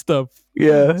list of stuff.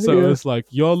 Yeah. So it was like,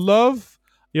 your love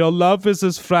is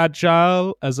as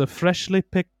fragile as a freshly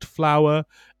picked flower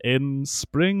in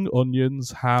spring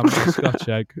onions, ham, Scotch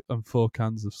egg, and 4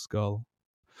 cans of Skull.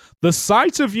 The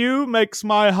sight of you makes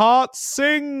my heart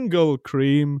single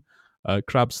cream.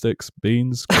 Crab sticks,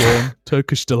 beans, corn,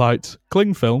 Turkish delight,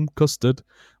 cling film, custard.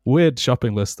 Weird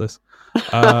shopping list, this.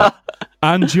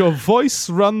 And your voice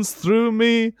runs through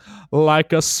me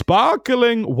like a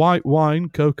sparkling white wine,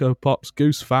 Cocoa Pops,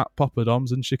 goose fat,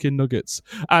 poppadoms, and chicken nuggets.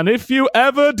 And if you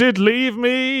ever did leave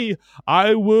me,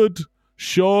 I would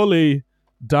surely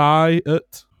die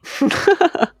at...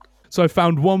 So I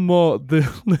found one more.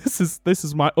 This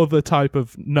is my other type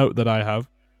of note that I have,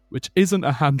 which isn't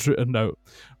a handwritten note.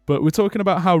 But we're talking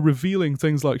about how revealing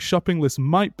things like shopping lists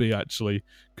might be, actually,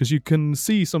 because you can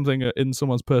see something in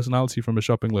someone's personality from a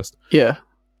shopping list. Yeah.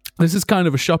 This is kind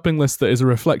of a shopping list that is a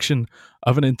reflection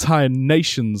of an entire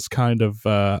nation's kind of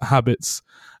habits.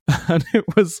 And it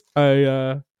was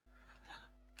an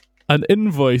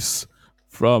invoice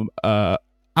from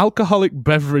alcoholic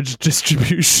beverage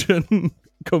distribution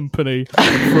company for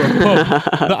a pub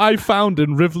that I found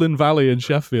in Rivlin Valley in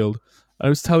Sheffield. I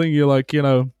was telling you, like,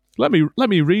 let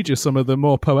me read you some of the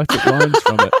more poetic lines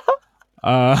from it.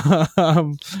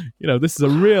 This is a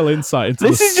real insight into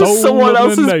the soul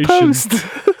of the nation. Post.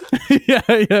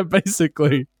 yeah,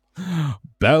 basically.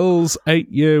 Bell's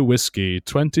 8-year whiskey,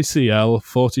 20 cl,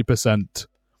 40%,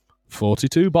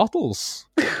 42 bottles.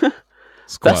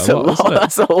 It's quite That's a lot. Isn't it?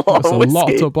 That's a lot. That's of a whiskey.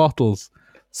 lot of bottles.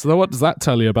 So what does that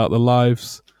tell you about the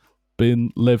lives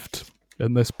being lived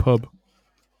in this pub?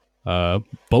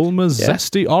 Bulmer's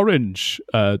Zesty Orange.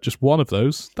 Just one of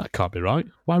those. That can't be right.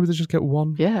 Why would they just get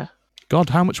one? Yeah. God,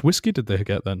 how much whiskey did they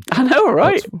get then? I know,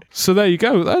 right? So there you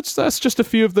go. That's just a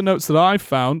few of the notes that I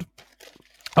found.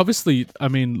 Obviously, I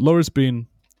mean, Laura's been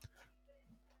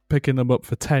picking them up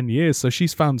for 10 years, so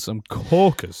she's found some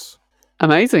corkers.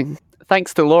 Amazing.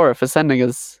 Thanks to Laura for sending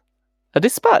us a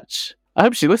dispatch. I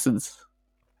hope she listens.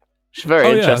 She's very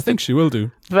interesting. Yeah, I think she will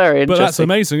do. Very interesting. But that's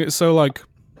amazing. It's so like,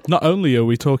 not only are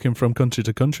we talking from country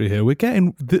to country here, we're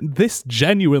getting this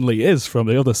genuinely is from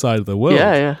the other side of the world.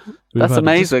 Yeah. That's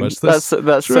amazing. That's so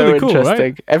really cool,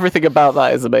 interesting. Right? Everything about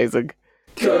that is amazing.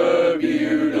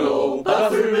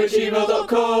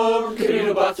 communalbathroom@gmail.com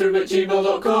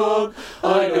communalbathroom@gmail.com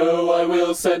I know I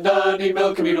will send an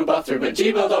email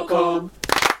communalbathroom@gmail.com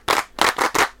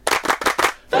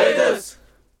Vegas.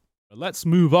 Let's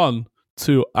move on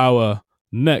to our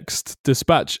next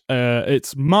dispatch.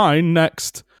 It's mine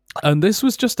next. And this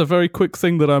was just a very quick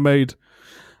thing that I made.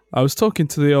 I was talking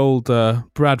to the old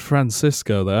Brad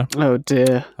Francisco there. Oh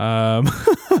dear.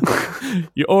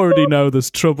 You already know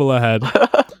there's trouble ahead.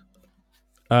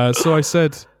 So I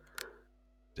said,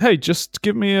 "Hey, just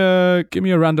give me a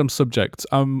random subject.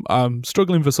 I'm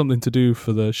struggling for something to do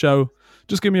for the show.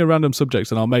 Just give me a random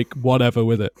subject and I'll make whatever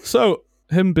with it." So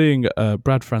him being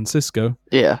Brad Francisco,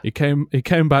 Yeah. he came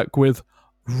back with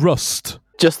rust.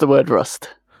 Just the word rust.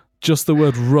 Just the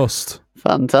word rust.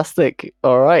 Fantastic.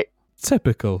 All right.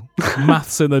 typical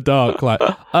maths in the dark, like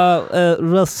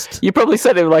rust. You probably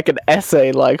sent him like an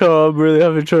essay, like, "Oh, I'm really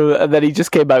having trouble," and then he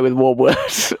just came back with one word.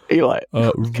 You're like,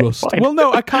 rust. fine. Well,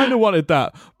 no, I kind of wanted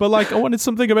that, but like I wanted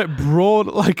something a bit broad,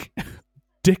 like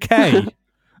decay.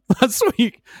 That's what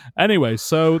you... Anyway,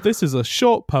 so this is a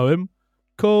short poem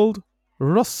called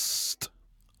Rust.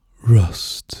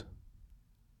 Rust.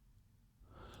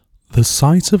 The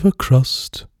sight of a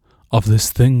crust of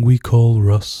this thing we call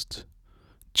rust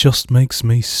just makes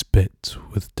me spit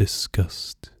with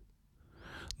disgust.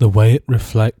 The way it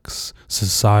reflects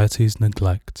society's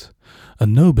neglect,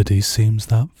 and nobody seems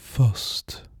that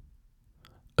fussed.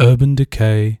 Urban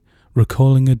decay,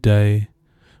 recalling a day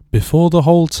before the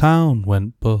whole town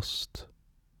went bust.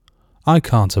 I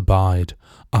can't abide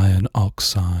iron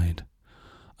oxide,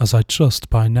 as I trust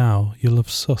by now you'll have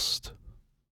sussed.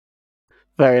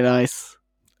 Very nice.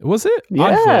 Was it? Yeah.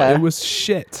 I thought it was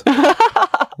shit.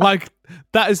 Like,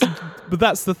 that is... But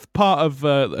that's the part of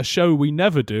a show we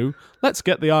never do. Let's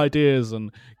get the ideas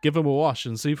and give them a wash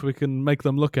and see if we can make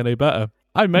them look any better.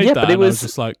 I made that, and I was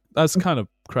just like, that's kind of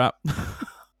crap.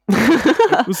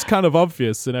 It was kind of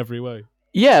obvious in every way.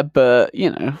 Yeah, but,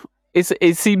 you know,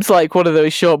 it seems like one of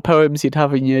those short poems you'd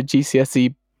have in your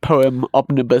GCSE poem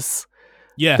omnibus.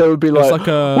 Yeah. There would be it's like,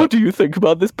 a... what do you think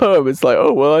about this poem? It's like,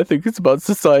 oh, well, I think it's about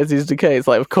society's decay. It's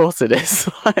like, of course it is.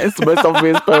 It's the most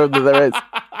obvious poem that there is.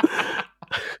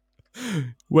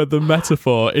 Where the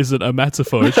metaphor isn't a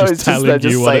metaphor, it's No, just it's just telling they're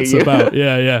just you what it's saying. about.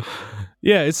 Yeah.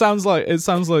 Yeah, it sounds like That's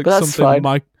something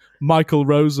fine. Michael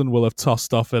Rosen will have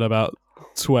tossed off in about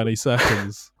 20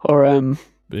 seconds. Or,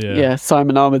 Yeah.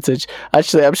 Simon Armitage.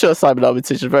 Actually, I'm sure Simon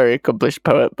Armitage is a very accomplished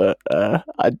poet, but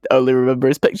I only remember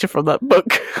his picture from that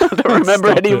book. I don't remember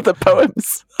Stop any it. of the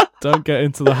poems. Don't get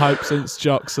into the hype since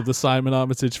jocks of the Simon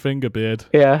Armitage finger beard.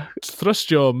 Yeah. Thrust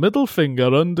your middle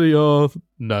finger under your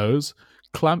nose,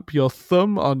 clamp your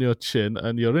thumb on your chin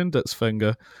and your index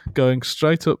finger going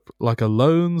straight up like a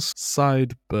lone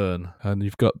sideburn. And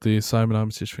you've got the Simon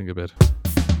Armitage finger beard.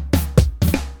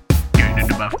 Get in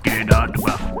the buff, get out the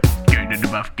buff. Get in the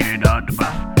buff, get out the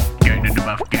buff. Get in the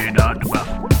buff, get out the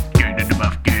buff. Get in the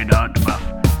buff, get out the buff.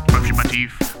 Brush my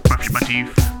teeth, brush my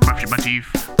teeth, brush my teeth,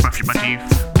 brush my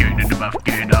teeth. Get in the buff,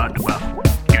 get out the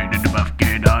buff. Get in the buff,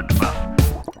 get out the buff.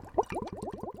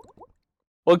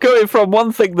 Well, going from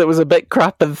one thing that was a bit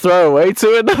crap and throwaway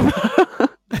to another.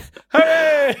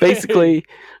 Hey! Basically,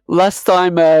 last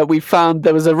time we found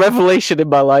there was a revelation in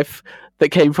my life that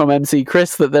came from MC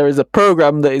Chris that there is a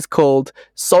program that is called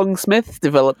Songsmith,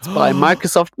 developed by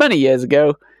Microsoft many years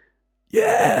ago.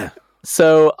 Yeah!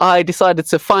 So I decided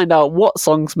to find out what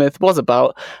Songsmith was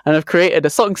about, and I've created a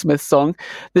Songsmith song.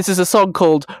 This is a song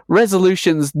called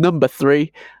Resolutions Number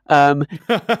 3.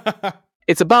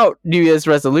 It's about New Year's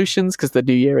resolutions, because the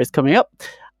new year is coming up.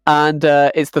 And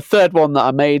it's the third one that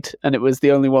I made, and it was the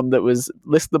only one that was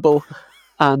listenable.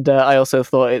 And I also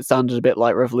thought it sounded a bit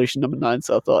like Revolution Number 9,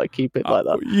 so I thought I'd keep it like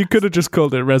that. You could have just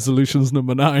called it Resolutions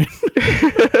Number 9.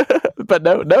 But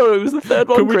no, it was the third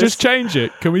one. Can we Chris. just change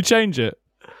it? Can we change it?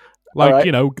 Like, Alright.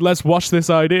 you know, let's wash this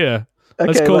idea.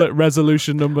 Let's Okay, call it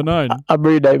Resolution Number 9. I'm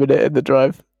renaming it in the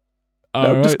drive. No,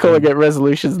 I'm just calling it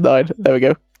Resolutions 9. There we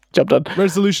go. Job done.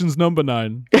 Resolutions Number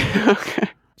 9. Okay.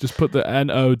 Just put the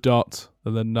NO dot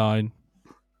and then 9.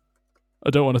 I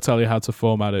don't want to tell you how to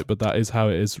format it, but that is how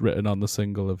it is written on the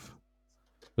single of...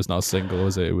 It's not a single,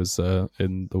 was it? It was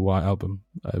in the White Album.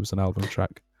 It was an album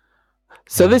track.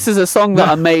 So this is a song that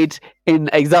I made in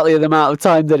exactly the amount of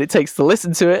time that it takes to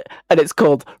listen to it, and it's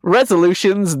called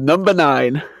Resolutions Number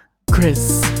 9.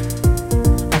 Chris,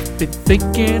 I've been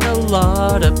thinking a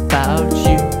lot about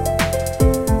you,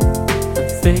 the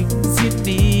things you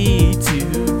need to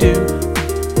do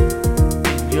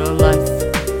in your life.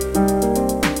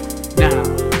 Now,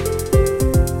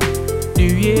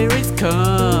 New Year is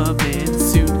coming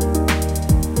soon,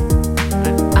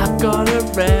 and I've got a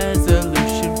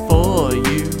resolution for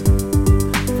you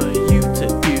to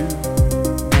do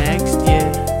next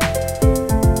year.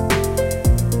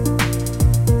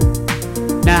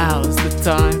 Now's the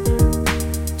time,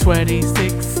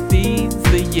 2016's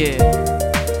the year.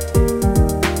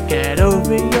 Get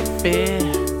over your fear.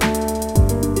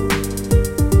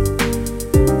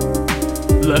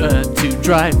 Learn to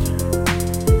drive.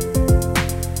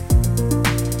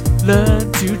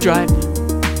 Learn to drive.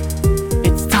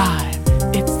 It's time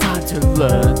to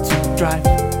learn to drive.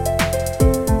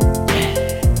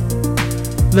 Yeah.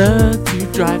 Learn to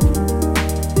drive.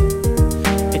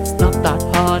 It's not that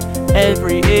hard.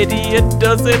 Every idiot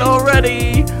does it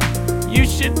already. You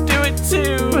should do it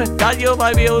too. Daniel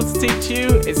might be able to teach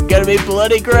you. It's gonna be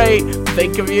bloody great.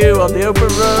 Think of you on the open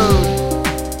road.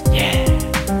 Yeah.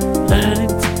 Learning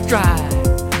to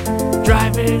drive,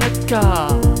 driving a car.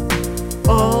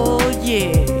 Oh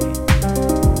yeah.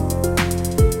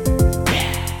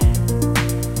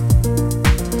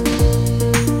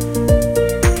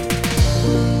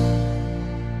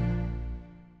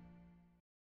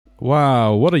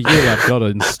 Wow, what a year I've got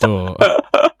in store.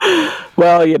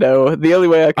 Well, you know, the only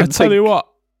way I I can tell think... you what,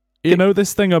 you know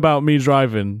this thing about me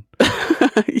driving?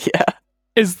 Yeah.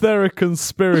 Is there a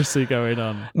conspiracy going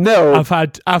on? No. I've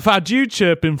had you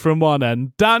chirping from one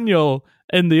end, Daniel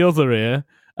in the other ear,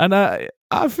 and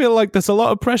I feel like there's a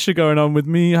lot of pressure going on with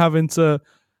me having to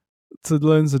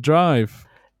learn to drive.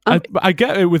 I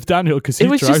get it with Daniel because he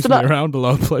drives me around a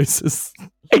lot of places.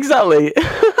 Exactly.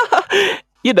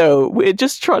 You know, we're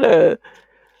just trying to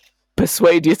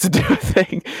persuade you to do a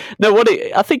thing. No,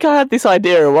 I think I had this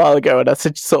idea a while ago, and I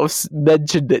sort of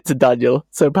mentioned it to Daniel.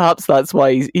 So perhaps that's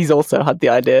why he's also had the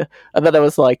idea. And then I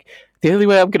was like, the only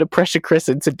way I'm going to pressure Chris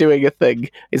into doing a thing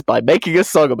is by making a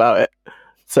song about it.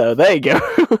 So there you go.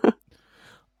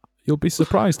 You'll be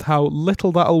surprised how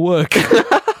little that'll work.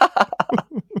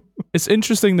 It's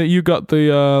interesting that you got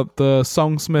the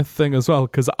Songsmith thing as well,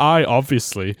 because I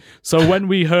obviously... So when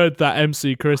we heard that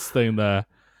MC Chris thing there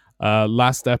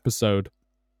last episode,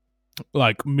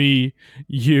 like me,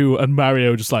 you, and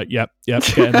Mario just like, yep,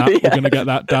 getting that. Yeah. We're going to get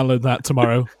that, download that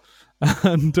tomorrow.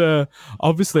 And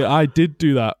obviously I did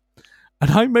do that.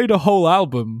 And I made a whole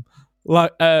album,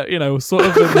 like, sort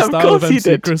of in the style of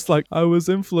MC Chris. Like, I was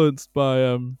influenced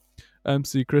by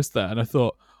MC Chris there, and I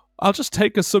thought, I'll just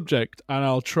take a subject and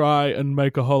I'll try and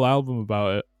make a whole album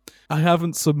about it. I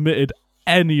haven't submitted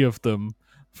any of them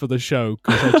for the show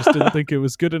because I just didn't think it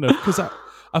was good enough, because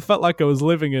I felt like I was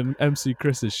living in MC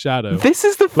Chris's shadow. This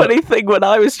is the funny thing when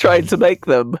I was trying to make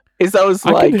them, is I was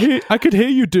like... I could hear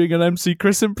you doing an MC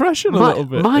Chris impression a little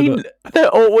bit. Mine,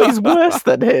 they're always worse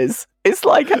than his. It's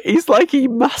like he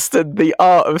mastered the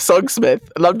art of Songsmith,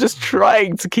 and I'm just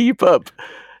trying to keep up.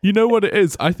 You know what it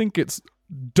is? I think it's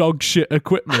dog shit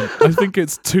equipment. I think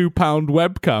it's £2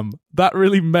 webcam. That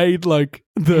really made like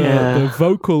the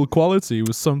vocal quality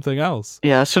was something else.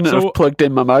 Yeah, I shouldn't have plugged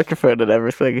in my microphone and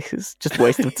everything. It's just a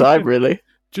waste of time, really.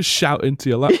 Just shout into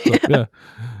your laptop.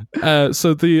 Yeah.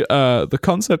 So the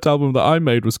concept album that I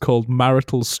made was called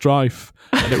Marital Strife,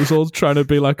 and it was all trying to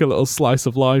be like a little slice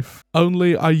of life.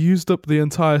 Only I used up the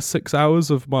entire 6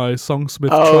 hours of my Songsmith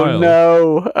trial.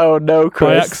 Oh no, Chris!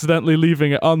 By accidentally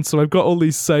leaving it on. So I've got all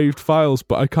these saved files,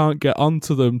 but I can't get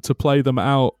onto them to play them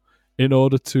out in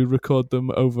order to record them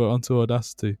over onto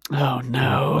Audacity. Oh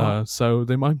no! So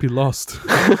they might be lost.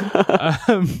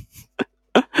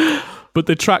 But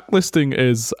the track listing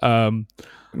is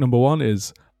number 1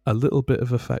 is A Little Bit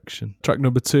of Affection. Track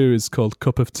number 2 is called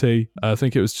Cup of Tea. I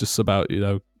think it was just about,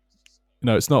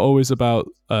 it's not always about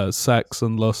sex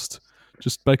and lust.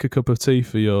 Just make a cup of tea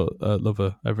for your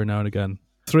lover every now and again.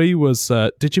 3 was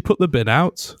Did You Put the Bin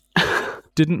Out?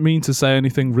 Didn't mean to say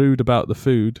anything rude about the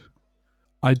food.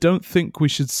 I don't think we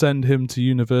should send him to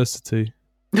university.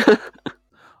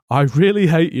 I really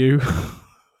hate you.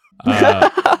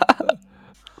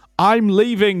 I'm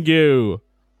leaving you.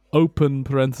 Open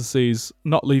parentheses.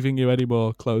 Not leaving you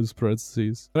anymore. Close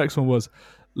parentheses. The next one was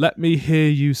Let Me Hear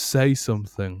You Say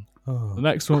Something. Oh. The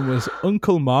next one was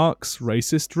Uncle Mark's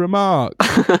Racist Remark.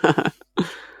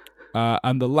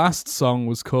 And the last song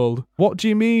was called What Do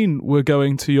You Mean We're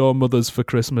Going to Your Mother's for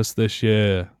Christmas This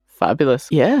Year? Fabulous.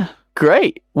 Yeah.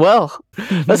 Great. Well,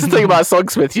 that's the thing about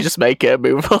Songsmith. You just make it and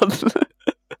move on.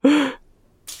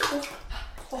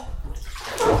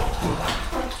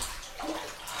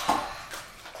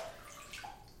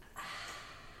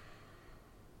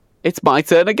 It's my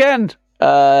turn again.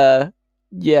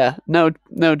 Yeah, no,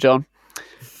 John.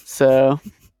 So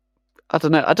I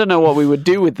don't know what we would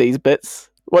do with these bits.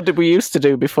 What did we used to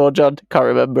do before, John? Can't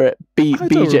remember it. I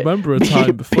don't remember a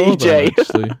time before BJ. Then,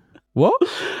 actually. What?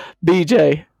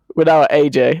 BJ without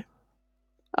AJ.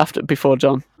 Before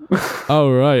John.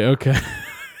 Oh right, okay.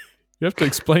 You have to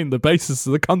explain the basis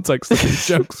of the context of these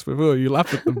jokes before you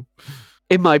laugh at them.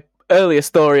 In my earlier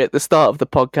story at the start of the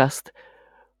podcast,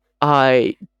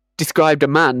 I described a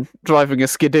man driving a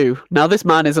skidoo. Now, this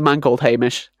man is a man called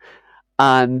Hamish,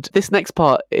 and this next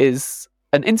part is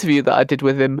an interview that I did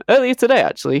with him earlier today,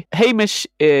 actually. Hamish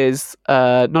is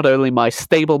not only my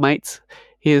stablemate,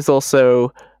 he is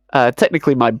also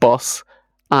technically my boss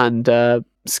and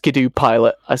skidoo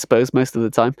pilot, I suppose, most of the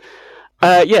time.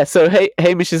 So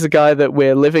Hamish is a guy that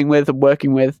we're living with and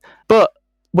working with, but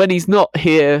when he's not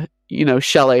here,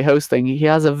 chalet hosting, he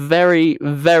has a very,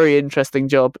 very interesting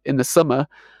job in the summer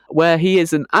where he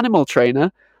is an animal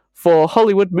trainer for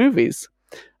Hollywood movies.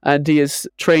 and he has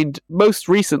trained most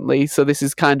recently. So this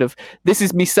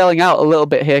is me selling out a little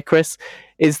bit here, Chris.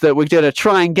 Is that we're going to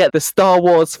try and get the Star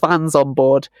Wars fans on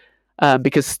board.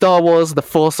 Because Star Wars The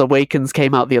Force Awakens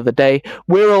came out the other day.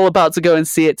 We're all about to go and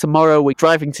see it tomorrow. We're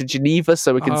driving to Geneva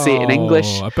so we can see it in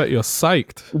English. I bet you're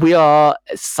psyched. We are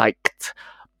psyched.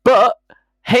 But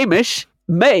Hamish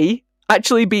may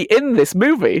actually be in this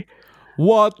movie.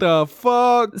 What the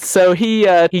fuck? So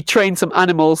he trained some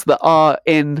animals that are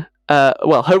in,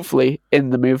 hopefully in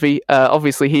the movie.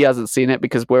 Obviously he hasn't seen it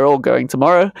because we're all going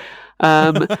tomorrow.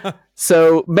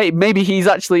 So maybe he's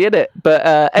actually in it. But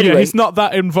anyway. Yeah, he's not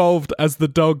that involved as the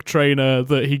dog trainer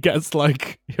that he gets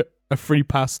like a free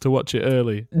pass to watch it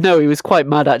early. No, he was quite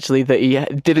mad actually that he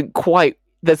didn't quite...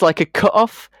 There's like a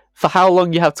cut-off for how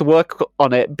long you have to work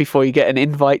on it before you get an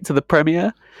invite to the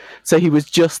premiere. So he was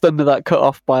just under that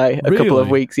cut-off by a couple of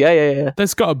weeks. Yeah.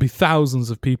 There's got to be thousands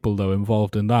of people, though,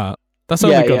 involved in that. That's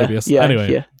only got to be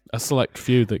a select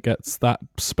few that gets that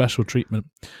special treatment.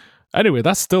 Anyway,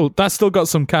 that's still got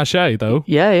some cachet, though.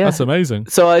 Yeah. That's amazing.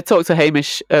 So I talked to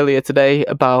Hamish earlier today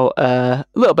about a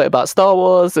little bit about Star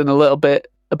Wars and a little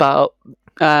bit about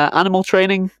animal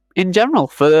training in general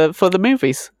for the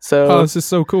movies. So this is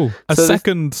so cool. A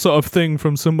second sort of thing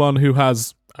from someone who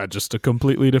has just a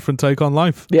completely different take on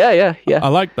life. Yeah. I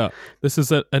like that. This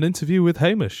is an interview with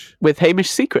Hamish. With Hamish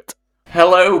Secret.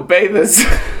 Hello, bathers.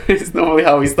 It's normally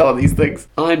how we start these things.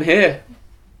 I'm here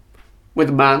with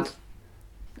a man.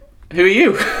 Who are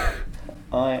you?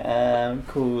 I am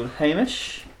called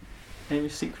Hamish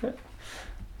Secret,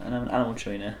 and I'm an animal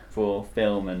trainer for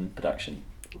film and production.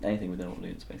 Anything with an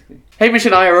audience, basically. Hamish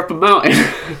and I are up a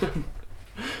mountain.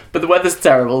 But the weather's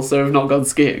terrible, so we've not gone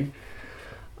skiing.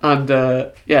 And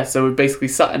so we basically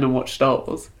sat in and watched Star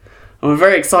Wars. And we're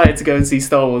very excited to go and see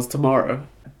Star Wars tomorrow.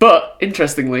 But,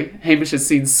 interestingly, Hamish has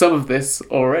seen some of this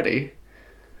already.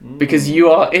 Because you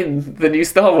are in the new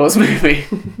Star Wars movie.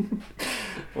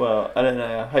 Well, I don't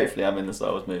know. Hopefully I'm in the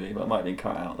Star Wars movie, but I might have been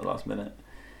cut out at the last minute.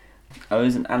 I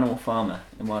was an animal farmer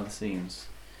in one of the scenes.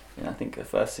 Yeah, I think the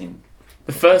first scene.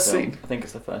 The first scene? I think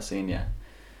it's the first scene, yeah.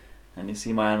 And you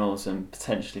see my animals and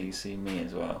potentially you see me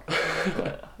as well.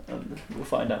 But we'll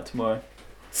find out tomorrow.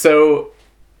 So,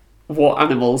 what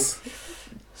animals?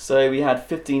 So we had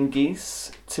 15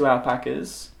 geese, 2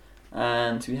 alpacas,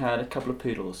 and we had a couple of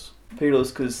poodles.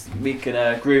 Poodles because we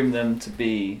can groom them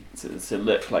to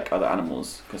look like other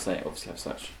animals because they obviously have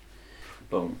such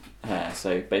long hair.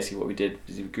 So basically what we did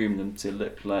is we groomed them to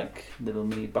look like little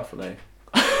mini buffalo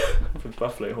with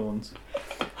buffalo horns.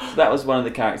 So that was one of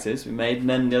the characters we made, and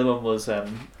then the other one was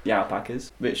the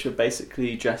alpacas, which were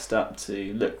basically dressed up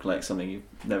to look like something you've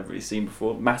never really seen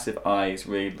before. Massive eyes,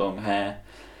 really long hair.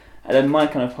 And then my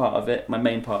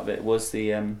main part of it was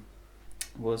the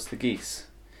geese.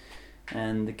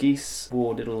 And the geese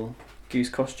wore little goose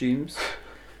costumes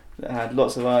that had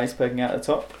lots of eyes poking out the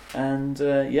top. And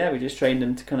we just trained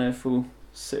them to kind of all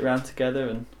sit around together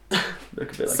and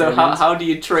look a bit like So aliens. how do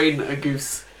you train a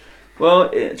goose? Well,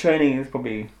 training is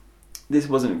probably... This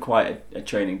wasn't quite a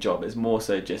training job. It's more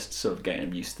so just sort of getting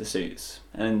them used to the suits.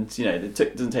 And, it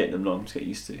doesn't take them long to get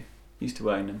used to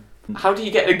wearing them. How do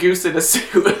you get a goose in a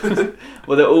suit?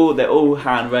 Well, they're all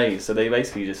hand raised, so they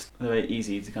basically they're very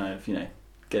easy to kind of,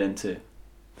 get into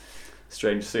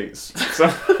strange suits.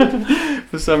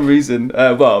 For some reason,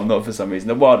 not for some reason.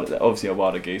 A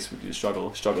wilder goose would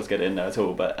struggle to get in there at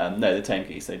all. But no, the tame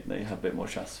geese they have a bit more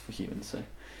trust for humans.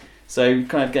 So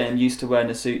kind of getting used to wearing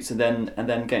the suits and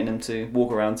then getting them to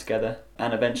walk around together,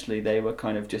 and eventually they were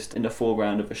kind of just in the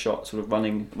foreground of a shot, sort of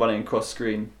running across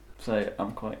screen. So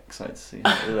I'm quite excited to see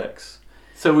how it looks.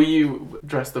 So were you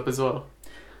dressed up as well?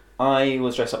 I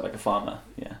was dressed up like a farmer,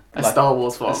 yeah. Star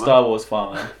Wars farmer? A Star Wars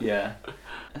farmer, yeah.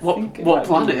 What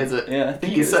planet is it? Yeah, I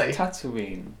think it's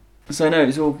Tatooine. So no, it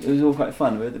was all quite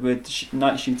fun. We're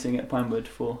night shooting at Pinewood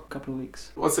for a couple of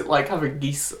weeks. What's it like having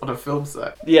geese on a film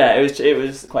set? Yeah, it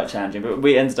was quite challenging, but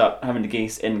we ended up having the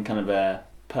geese in kind of a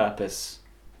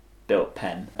purpose-built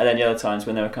pen. And then the other times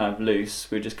when they were kind of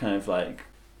loose, we were just kind of like...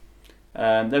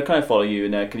 they'll kind of follow you,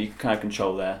 and you can kind of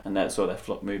control their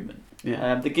flock movement.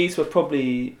 Yeah. The geese were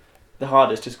probably the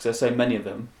hardest, just because there's so many of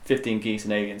them. 15 geese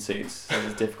in alien suits, so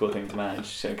it's a difficult thing to manage.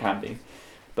 So it can be,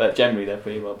 but generally they're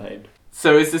pretty well paid.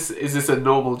 So is this a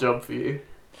normal job for you?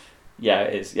 Yeah,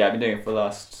 it is. Yeah, I've been doing it for the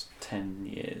last 10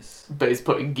 years. But is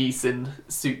putting geese in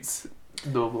suits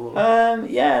normal?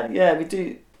 Yeah, we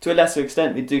do. To a lesser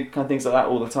extent, we do kind of things like that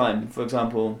all the time. For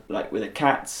example, like with the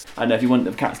cats. I know if you want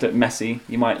the cats to look messy,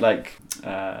 you might like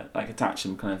attach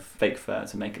some kind of fake fur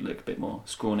to make it look a bit more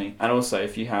scrawny. And also,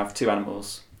 if you have 2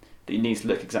 animals that you need to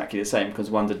look exactly the same because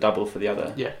one's a double for the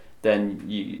other, then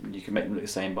you can make them look the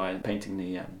same by painting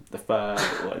the fur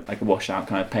or like a washout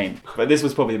kind of paint. But this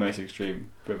was probably the most extreme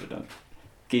we've ever done.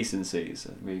 Geese in the seas.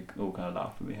 We all kind of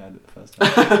laughed when we heard it the first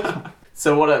time.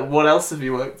 So what else have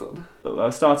you worked on? I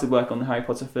started work on the Harry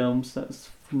Potter films. That's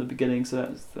from the beginning.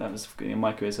 So that was in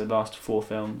my career. So the last 4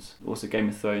 films. Also Game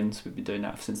of Thrones. We've been doing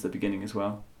that since the beginning as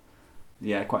well.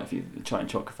 Yeah, quite a few. The Charlie and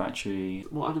Chocolate Factory.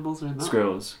 What animals are in that?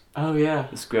 Squirrels. Oh yeah.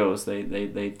 The squirrels.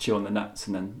 They chew on the nuts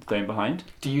and then throw them behind.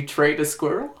 Do you trade a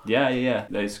squirrel? Yeah.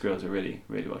 Those squirrels are really,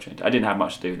 really well trained. I didn't have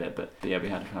much to do with it, but yeah, we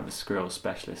had to have a squirrel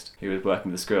specialist who was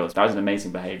working with the squirrels. That was an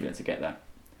amazing behaviour to get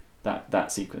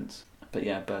that sequence. But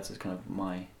yeah, birds is kind of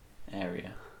my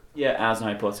area. Yeah, owls and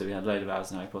Harry Potter. We had a load of owls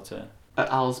and Harry Potter.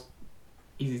 Owls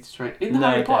easy to train. In No,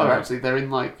 Harry Potter, they're not. actually, they're in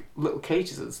like little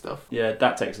cages and stuff. Yeah,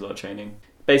 that takes a lot of training.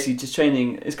 Basically, just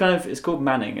training. It's called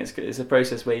manning. It's a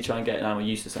process where you try and get an animal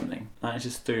used to something, and it's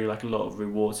just through like a lot of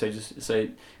rewards. So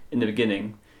in the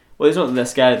beginning, well, it's not that they're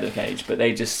scared of the cage, but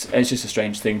it's just a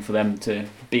strange thing for them to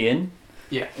be in.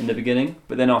 Yeah. In the beginning,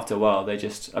 but then after a while,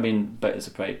 birds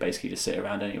of prey basically just sit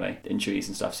around anyway in trees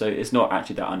and stuff. So it's not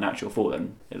actually that unnatural for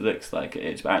them. It looks like it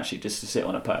is, but actually just to sit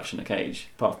on a perch in a cage,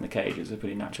 apart from the cage, is a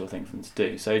pretty natural thing for them to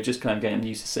do. So just kind of getting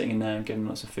used to sitting in there and giving them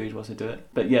lots of food whilst they do it.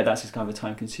 But yeah, that's just kind of a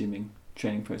time-consuming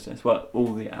training process. Well,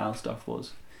 all the owl stuff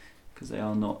was, because they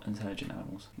are not intelligent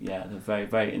animals. Yeah, they're very,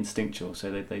 very instinctual.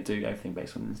 So they do everything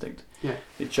based on instinct. Yeah.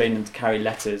 They train them to carry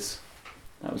letters.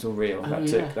 That was all real. Oh,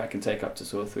 That can take up to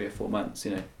sort of 3 or 4 months,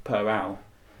 per owl.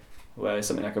 Whereas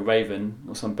something like a raven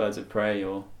or some birds of prey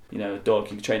or a dog,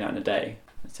 you can train that in a day.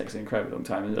 It takes an incredibly long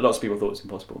time, and lots of people thought it's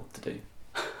impossible to do,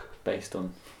 based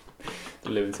on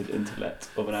the limited intellect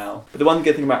of an owl. But the one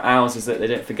good thing about owls is that they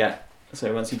don't forget.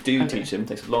 So once you do teach them, it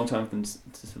takes a long time for them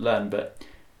to learn, but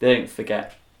they don't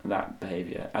forget that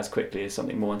behaviour as quickly as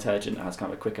something more intelligent that has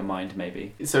kind of a quicker mind,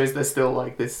 maybe. So is there still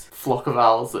like this flock of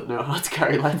owls that know how to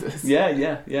carry letters?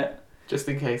 Yeah. Just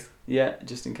in case. Yeah,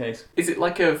 just in case. Is it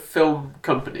like a film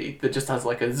company that just has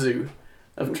like a zoo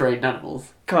of trained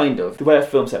animals? Kind of. The way a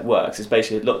film set works is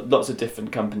basically lots of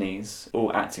different companies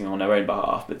all acting on their own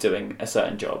behalf but doing a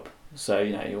certain job. So,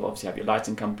 you'll obviously have your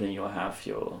lighting company, you'll have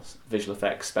your visual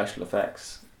effects, special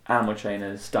effects, animal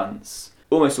trainers, stunts.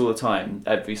 Almost all the time,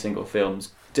 every single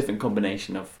film's different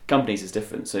combination of companies is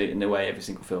different, so in a way every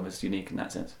single film is unique in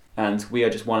that sense. And we are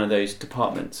just one of those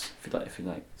departments, if you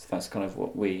like. So that's kind of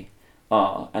what we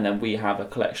are. And then we have a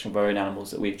collection of our own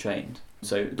animals that we've trained.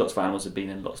 So lots of animals have been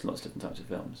in lots and lots of different types of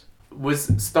films.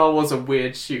 Was Star Wars a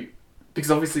weird shoot?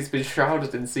 Because obviously it's been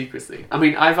shrouded in secrecy. I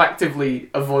mean, I've actively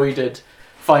avoided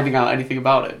finding out anything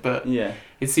about it, but yeah,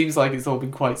 it seems like it's all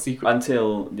been quite secret.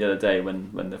 Until the other day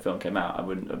when the film came out, I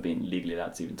wouldn't have been legally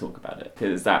allowed to even talk about it,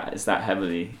 because it's that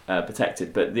heavily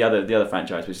protected. But the other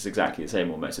franchise, which is exactly the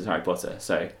same almost as Harry Potter,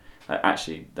 so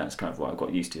actually that's kind of what I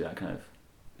got used to, that kind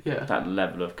of that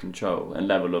level of control and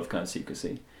level of kind of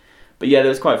secrecy. But yeah, there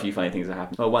was quite a few funny things that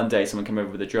happened. Well, one day someone came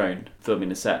over with a drone filming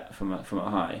the set from up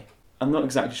high. I'm not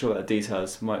exactly sure what the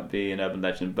details, might be an urban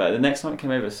legend, but the next time it came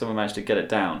over, someone managed to get it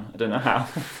down. I don't know how.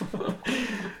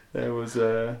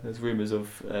 There's rumours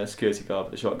of a security guard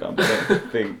with a shotgun, but I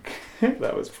don't think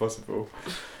that was possible.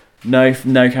 No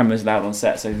cameras allowed on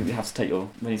set, so you have to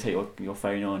when you take your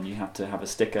phone on, you have to have a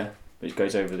sticker which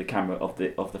goes over the camera of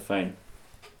the phone,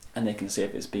 and they can see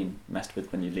if it's been messed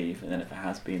with when you leave, and then if it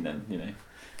has been, then you're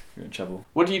in trouble.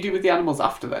 What do you do with the animals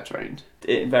after they're trained?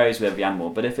 It varies with every animal,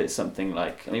 but if it's something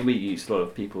like, we use a lot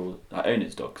of people, like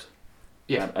owners' dogs.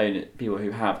 Yeah. People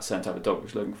who have a certain type of dog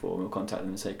which we're looking for, and we'll contact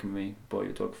them and say, can we borrow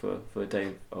your dog for a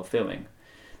day of filming?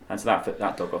 And so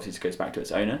that dog obviously just goes back to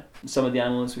its owner. Some of the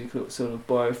animals we could sort of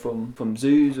borrow from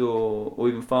zoos or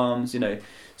even farms,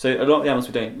 So a lot of the animals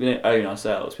we don't own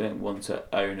ourselves. We don't want to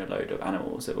own a load of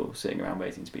animals that are all sitting around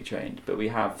waiting to be trained. But we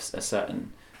have a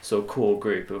certain sort of core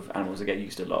group of animals that get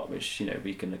used a lot, which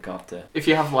we can look after. If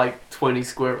you have like 20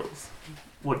 squirrels,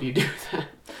 what do you do with them?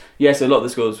 Yeah, so a lot of the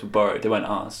squirrels were borrowed, they weren't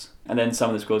ours. And then some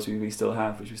of the squirrels we still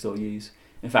have, which we still use.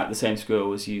 In fact, the same squirrel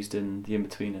was used in The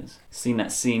Inbetweeners. Seen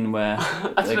that scene where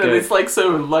it's like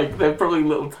so like they're probably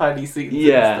little tiny scenes.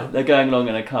 Yeah, they're going along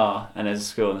in a car and there's a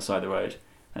squirrel on the side of the road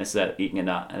and it's there eating a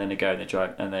nut, and then they go and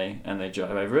they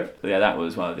drive over it. But yeah, that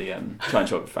was one of the Charlie and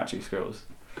Chocolate Factory squirrels.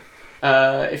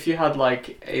 If you had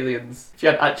like aliens, if you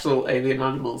had actual alien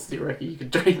animals, do you reckon you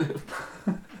could train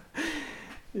them?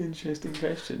 Interesting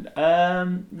question.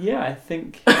 Yeah, I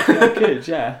think I could.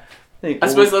 Yeah, I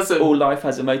suppose that's all life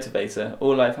has a motivator.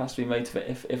 All life has to be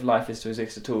motivated. If life is to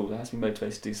exist at all, it has to be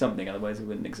motivated to do something. Otherwise, it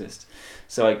wouldn't exist.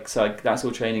 So that's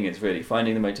all training is, really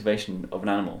finding the motivation of an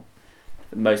animal.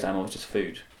 Most animals just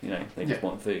food. They just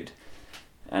want food,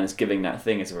 and it's giving that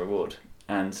thing as a reward.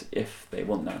 And if they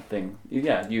want that thing, you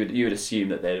would assume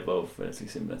that they'd evolve relatively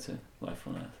similar to life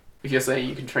on Earth. If you're saying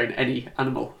you can train any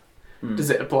animal, does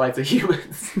it apply to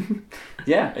humans?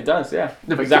 Yeah, it does. Yeah,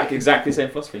 No, but exactly the same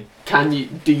philosophy.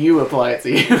 Do you apply it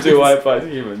to humans? Do I apply to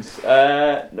humans?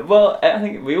 Well, I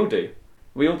think we all do.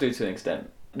 We all do to an extent.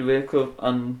 We're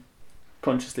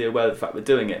unconsciously aware of the fact we're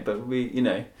doing it, but we,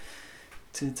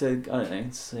 to I don't know,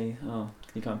 to say, oh,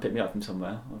 you can't pick me up from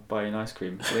somewhere. I'll buy you an ice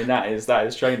cream. I mean, that is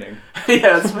training.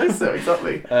 Yeah, I suppose so.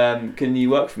 Exactly. Can you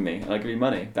work for me? And I give you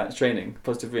money. That's training.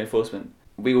 Positive reinforcement.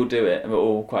 We all do it, and we're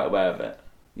all quite aware of it.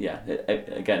 Yeah.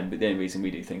 Again, the only reason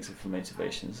we do things is for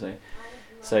motivation.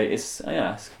 So it's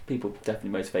people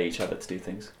definitely motivate each other to do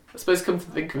things. I suppose, come to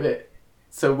think of it,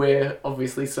 so we're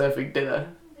obviously serving dinner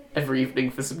every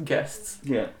evening for some guests.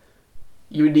 Yeah.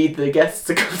 You need the guests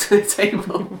to come to the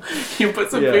table. You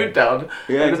put some food down,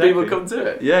 and the people come to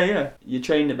it. Yeah. You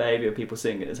train the behaviour of people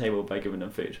sitting at the table by giving them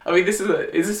food. I mean, is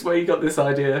this where you got this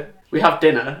idea? We have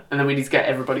dinner, and then we need to get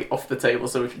everybody off the table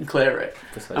so we can clear it.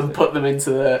 Precisely. And put them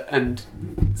into and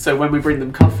so when we bring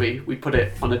them coffee, we put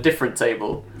it on a different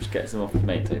table. Which gets them off the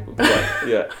main table. Right,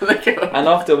 yeah. They go- And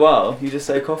after a while, you just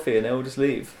say coffee, and they all just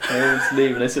leave. And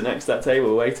they sit next to that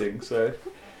table waiting. So,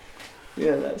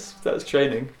 yeah, that's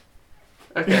training.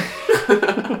 Okay.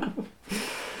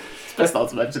 It's best not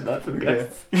to mention that to the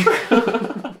guests.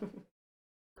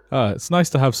 It's nice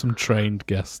to have some trained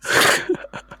guests.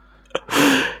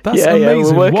 That's yeah,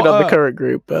 amazing. we're working on the current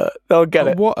group, but they'll get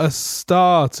it. What a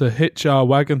star to hitch our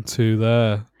wagon to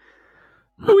there.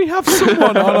 We have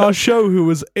someone on our show who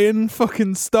was in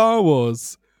fucking Star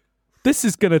Wars. This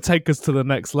is going to take us to the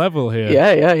next level here.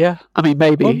 Yeah. I mean,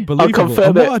 maybe. Unbelievable. I'll confirm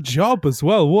and it. what a job as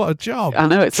well. What a job. I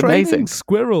know, it's Training amazing.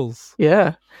 Squirrels.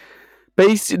 Yeah. But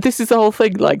this is the whole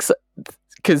thing, like,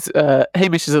 because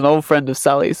Hamish is an old friend of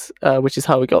Sally's, which is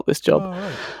how we got this job. Oh,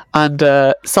 right.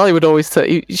 And Sally would always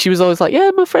say, she was always like,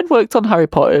 yeah, my friend worked on Harry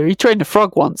Potter. He trained a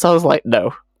frog once. I was like,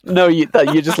 no,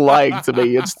 you're just lying to me.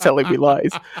 You're just telling me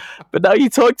lies. But now you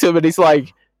talk to him and he's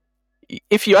like,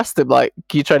 if you asked him, like,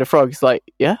 can you train a frog? He's like,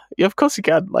 yeah, of course you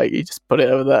can. Like, you just put it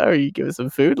over there, or you give it some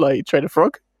food, like, you train a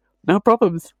frog. No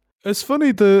problems. It's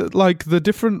funny the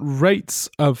different rates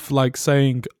of like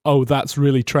saying, oh, that's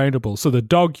really trainable. So the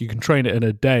dog, you can train it in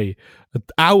a day. An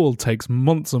owl takes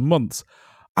months and months.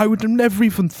 I would have never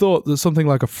even thought that something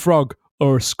like a frog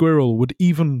or a squirrel would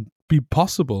even be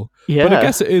possible. Yeah. But I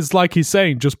guess it is like he's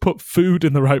saying, just put food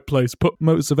in the right place, put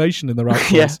motivation in the right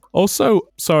place. Yeah. Also,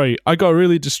 sorry, I got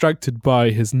really distracted by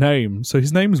his name. So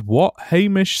his name is what?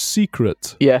 Hamish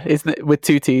Secret. Yeah, isn't it with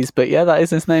 2 T's? But yeah, that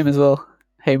is his name as well.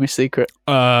 Hamish Secret.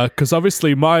 Because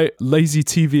obviously my lazy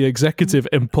TV executive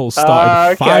impulse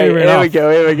started firing Here off. we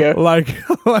go.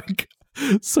 like,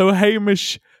 so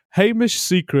Hamish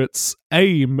Secret's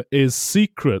aim is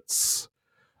secrets.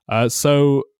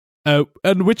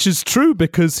 And which is true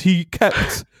because he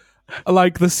kept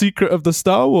like the secret of the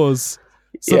Star Wars.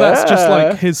 So that's just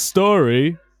like his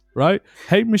story, right?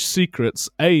 Hamish Secret's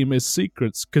aim is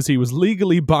secrets because he was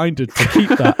legally binded to keep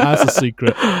that as a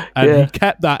secret. And he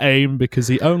kept that aim because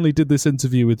he only did this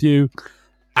interview with you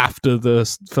after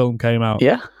the film came out.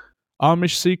 Yeah.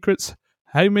 Amish Secrets.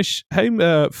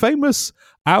 Famous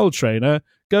owl trainer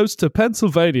goes to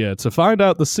Pennsylvania to find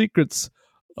out the secrets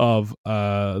of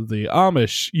the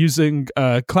Amish using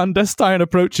clandestine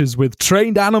approaches with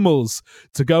trained animals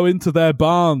to go into their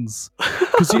barns.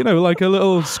 Because, like a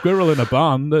little squirrel in a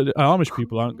barn, the Amish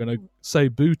people aren't going to say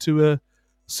boo to a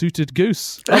suited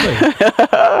goose, are they?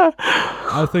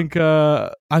 I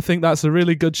think that's a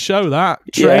really good show, that.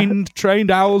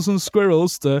 Trained owls and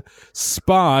squirrels to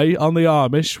spy on the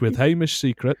Amish with Hamish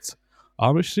Secrets.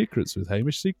 Amish Secrets with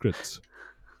Hamish Secrets.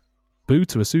 Boo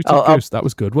to a suited goose. That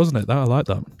was good, wasn't it? I like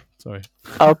that. Sorry.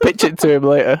 I'll pitch it to him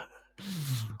later.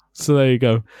 So there you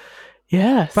go.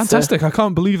 Yeah. Fantastic. I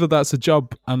can't believe that that's a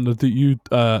job and that you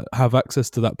have access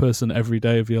to that person every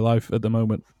day of your life at the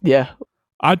moment. Yeah.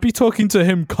 I'd be talking to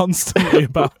him constantly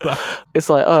about that. It's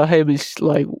like, oh, Hamish,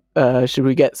 like, should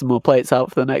we get some more plates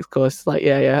out for the next course? It's like,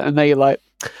 yeah. And then you're like,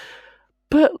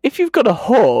 but if you've got a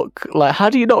hawk, like, how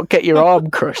do you not get your arm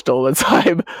crushed all the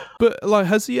time? But, like,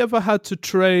 has he ever had to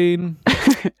train?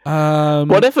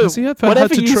 Whatever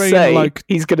you say, like,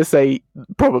 he's going to say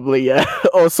probably, yeah.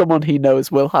 Or someone he knows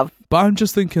will have. But I'm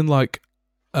just thinking, like,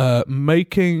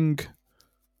 making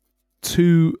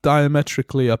two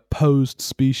diametrically opposed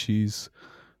species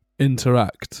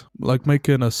interact, like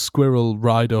making a squirrel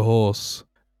ride a horse,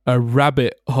 a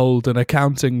rabbit hold an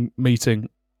accounting meeting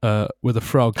with a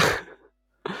frog.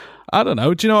 I don't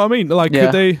know. Do you know what I mean? Like,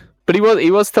 could they? But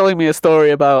he was telling me a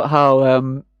story about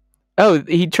how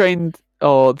he trained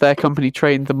or their company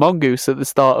trained the mongoose at the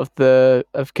start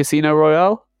of Casino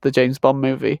Royale, the James Bond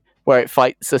movie, where it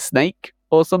fights a snake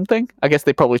or something. I guess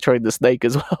they probably trained the snake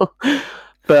as well.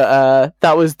 But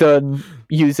that was done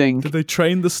using... Did they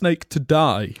train the snake to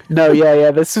die? No,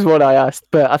 yeah, this is what I asked.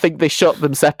 But I think they shot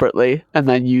them separately and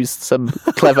then used some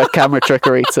clever camera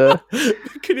trickery to...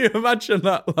 Can you imagine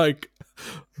that, like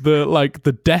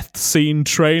the death scene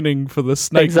training for the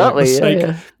snake? Exactly, like the snake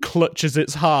yeah. clutches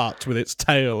its heart with its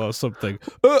tail or something.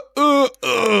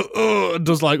 And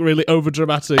does like really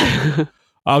overdramatic.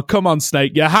 Oh, come on,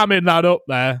 snake, you're hamming that up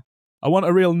there. I want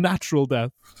a real natural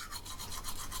death.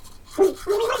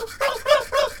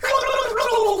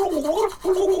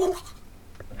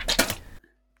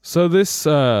 So this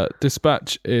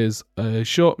dispatch is a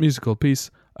short musical piece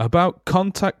about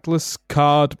contactless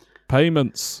card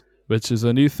payments, which is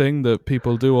a new thing that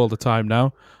people do all the time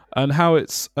now, and how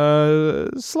it's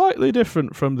slightly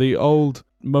different from the old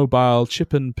mobile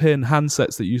chip and pin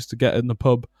handsets that you used to get in the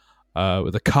pub,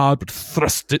 with a card would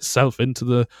thrust itself into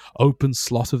the open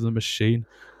slot of the machine,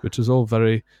 which is all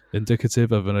very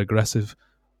indicative of an aggressive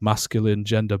masculine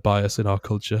gender bias in our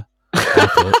culture. I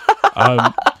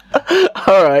thought.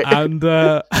 All right. And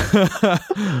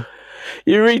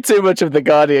you read too much of The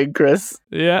Guardian, Chris.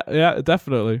 yeah,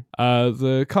 definitely.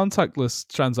 The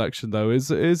contactless transaction, though,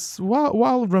 is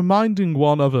while reminding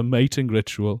one of a mating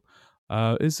ritual,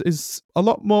 is a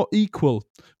lot more equal.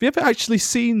 Have you ever actually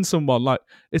seen someone like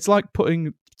it's like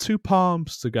putting two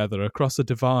palms together across a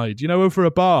divide, over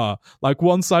a bar, like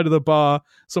one side of the bar,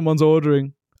 someone's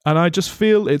ordering, and I just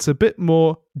feel it's a bit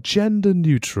more gender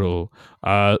neutral.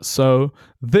 So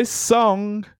this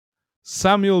song,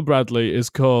 Samuel Bradley, is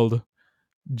called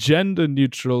Gender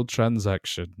Neutral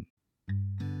Transaction.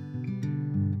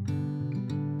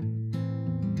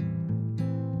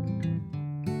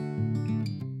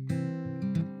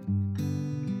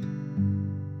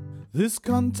 This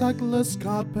contactless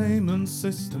card payment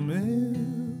system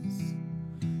is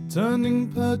turning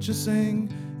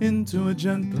purchasing into a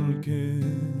gentle kiss.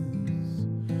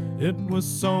 It was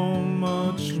so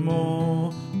much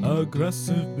more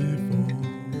aggressive before.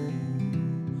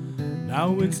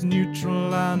 Now it's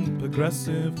neutral and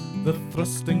progressive, the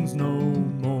thrusting's no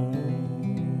more.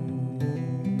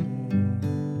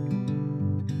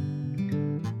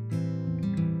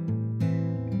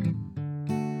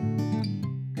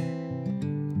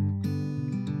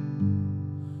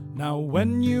 Now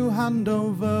when you hand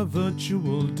over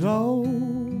virtual dough,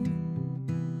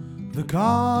 the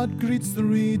card greets the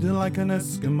reader like an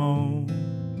Eskimo.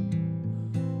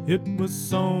 It was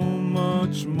so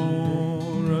much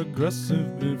more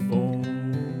aggressive before.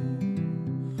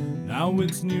 Now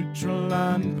it's neutral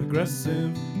and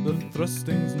progressive, the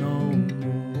thrusting's no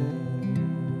more.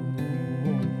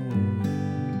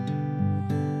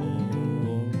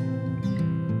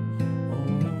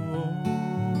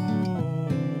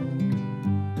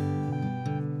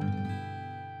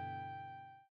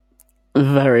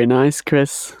 Very nice,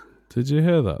 Chris. Did you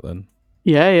hear that then?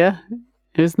 Yeah.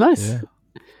 It was nice. Yeah.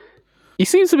 You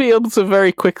seem to be able to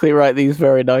very quickly write these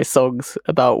very nice songs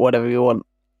about whatever you want.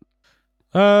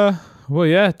 Well,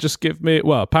 yeah, just give me...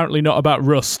 Well, apparently not about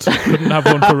Rust. Couldn't have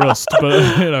one for Rust,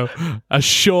 but, a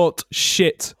short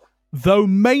shit, though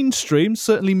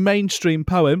certainly mainstream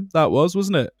poem, that was,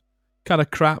 wasn't it? Kind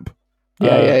of crap.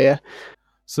 Yeah.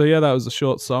 So, yeah, that was a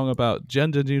short song about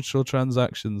gender-neutral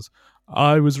transactions.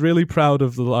 I was really proud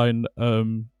of the line,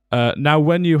 now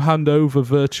when you hand over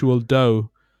virtual dough,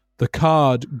 the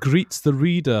card greets the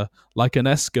reader like an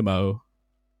Eskimo.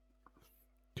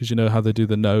 Because you know how they do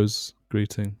the nose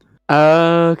greeting.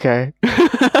 Okay.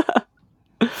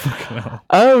 Fucking hell.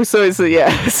 Oh, so it's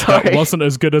sorry. That wasn't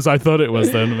as good as I thought it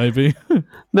was then, maybe.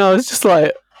 No, it's just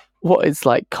like, what, it's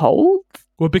like cold?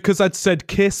 Well, because I'd said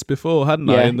kiss before, hadn't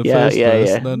I, in the first verse?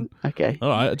 And then, okay. all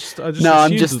right, I just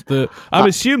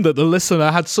assumed that the listener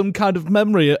had some kind of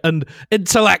memory and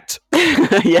intellect.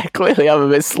 Yeah, clearly I'm a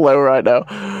bit slow right now.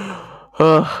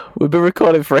 Oh, we've been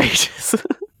recording for ages.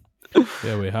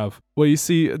 Yeah, we have. Well, you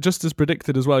see, just as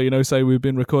predicted as well, say we've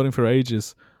been recording for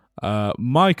ages.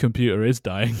 My computer is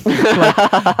dying.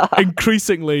 Like,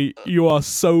 increasingly, you are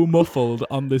so muffled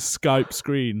on this Skype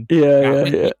screen.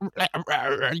 Yeah.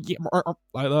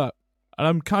 Like that. And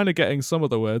I'm kind of getting some of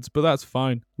the words, but that's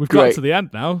fine. We've Great. got to the end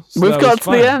now. So We've got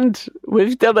to the end.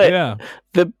 We've done it. Yeah.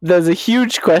 There's a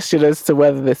huge question as to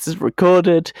whether this is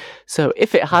recorded. So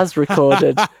if it has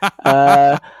recorded,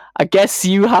 I guess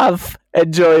you have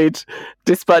enjoyed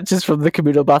Dispatches from the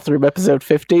Communal Bathroom episode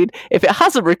 15. If it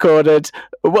hasn't recorded,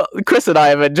 well, Chris and I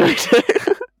have enjoyed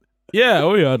it. Yeah,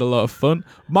 we had a lot of fun.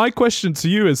 My question to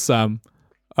you is, Sam,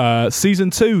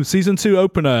 Season 2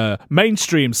 opener,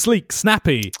 mainstream, sleek,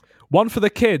 snappy, one for the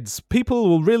kids. People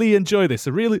will really enjoy this.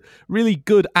 A really, really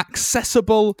good,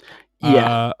 accessible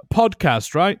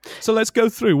podcast, right? So let's go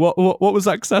through what was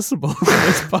accessible in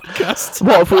this podcast.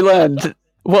 What have we learned?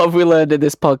 What have we learned in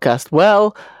this podcast?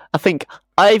 Well, I think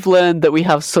I've learned that we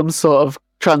have some sort of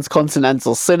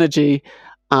transcontinental synergy,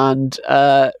 and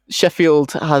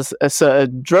Sheffield has a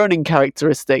certain droning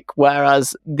characteristic,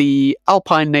 whereas the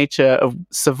alpine nature of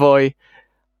Savoy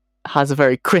has a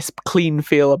very crisp, clean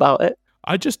feel about it.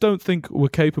 I just don't think we're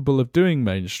capable of doing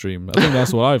mainstream. I think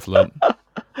that's what I've learned.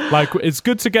 Like, it's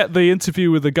good to get the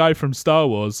interview with the guy from Star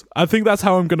Wars. I think that's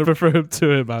how I'm going to refer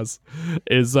to him as,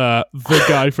 is the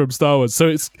guy from Star Wars. So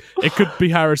it could be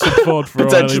Harrison Ford for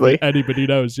all anybody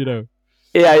knows, you know.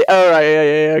 Yeah, all right,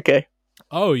 yeah, okay.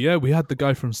 Oh, yeah, we had the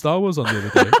guy from Star Wars on the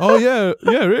other day. Oh, yeah,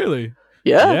 really?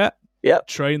 Yeah.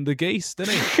 Trained the geese,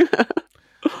 didn't he?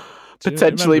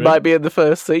 Potentially might be in the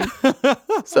first scene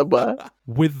somewhere.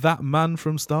 With that man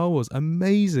from Star Wars.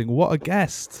 Amazing. What a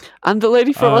guest. And the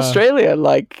lady from Australia,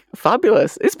 like,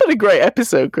 fabulous. It's been a great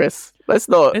episode, Chris. Let's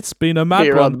not. It's been a mad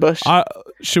beat around one. the bush.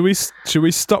 Should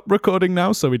we stop recording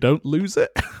now so we don't lose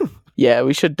it? Yeah,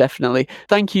 we should definitely.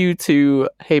 Thank you to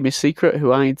Hamish Secret,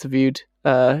 who I interviewed.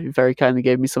 Who very kindly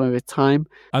gave me some of his time.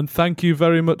 And thank you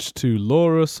very much to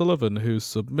Laura Sullivan, who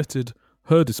submitted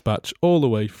her dispatch all the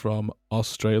way from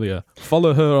Australia.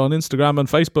 Follow her on Instagram and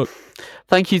Facebook.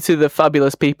 Thank you to the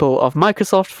fabulous people of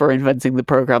Microsoft for inventing the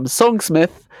program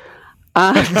Songsmith.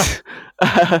 And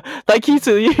thank you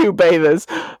to you, bathers,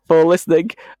 for listening.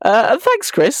 And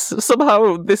thanks, Chris.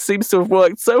 Somehow this seems to have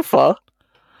worked so far.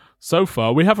 So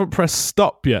far, we haven't pressed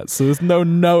stop yet, so there's no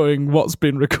knowing what's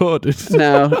been recorded.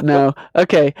 No.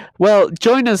 Okay, well,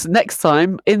 join us next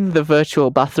time in the virtual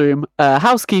bathroom.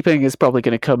 Housekeeping is probably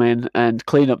going to come in and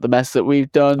clean up the mess that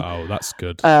we've done. Oh, that's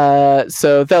good.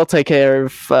 So they'll take care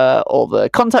of all the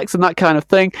contacts and that kind of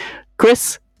thing.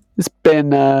 Chris, it's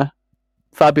been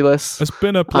fabulous. It's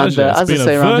been a pleasure. And, it's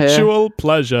been a virtual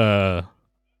pleasure.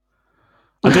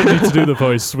 I don't need to do the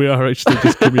voice. We are actually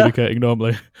just communicating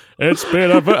normally. It's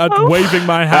been waving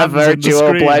my hands. A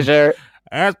virtual pleasure.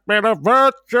 It's been a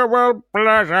virtual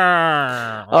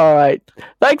pleasure. All right.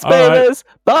 Thanks, bathers.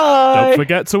 Right. Bye. Don't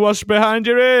forget to wash behind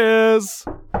your ears.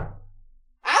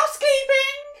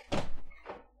 Housekeeping.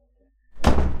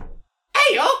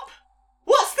 Hey up.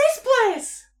 What's this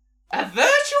place? A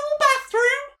virtual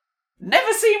bathroom?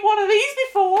 Never seen one of these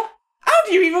before. How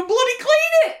do you even bloody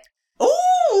clean it?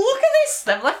 Oh, look at this.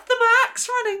 They've left the marks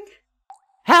running.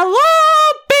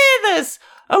 Hello, bathers,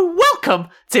 and welcome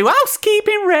to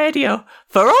Housekeeping Radio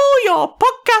for all your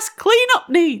podcast clean-up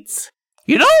needs.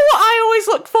 You know what I always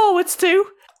look forward to?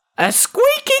 A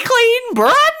squeaky clean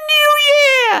brand new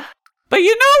year. But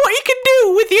you know what you can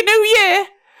do with your new year?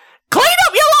 Clean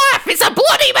up your life. It's a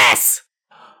bloody mess.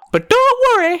 But don't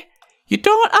worry. You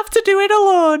don't have to do it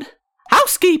alone.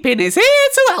 Housekeeping is here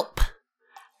to help.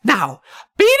 Now,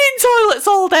 being in toilets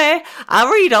all day, I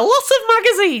read a lot of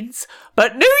magazines,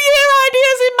 but New Year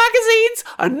ideas in magazines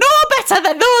are no better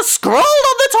than those scrawled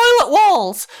on the toilet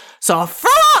walls. So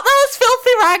throw out those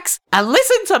filthy rags and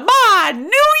listen to my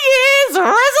New Year's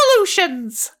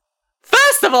resolutions.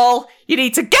 First of all, you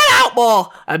need to get out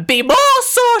more and be more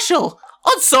social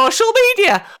on social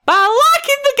media by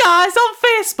liking the guys on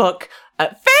Facebook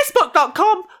at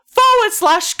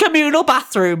facebook.com/communal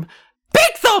bathroom.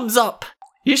 Big thumbs up!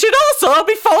 You should also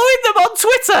be following them on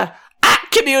Twitter at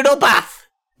Communal Bath.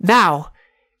 Now,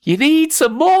 you need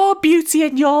some more beauty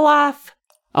in your life.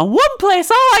 And one place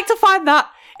I like to find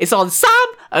that is on Sam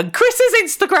and Chris's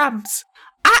Instagrams.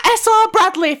 At SR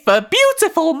Bradley for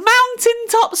beautiful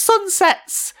mountaintop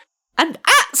sunsets. And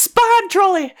at Span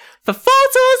Trolley for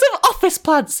photos of office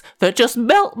plants that just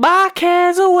melt my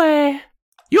cares away.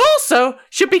 You also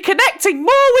should be connecting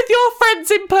more with your friends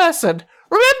in person.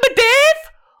 Remember Dave?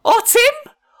 Or Tim?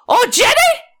 Or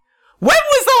Jenny? When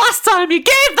was the last time you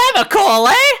gave them a call,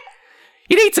 eh?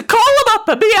 You need to call them up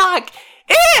and be like,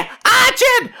 "Here,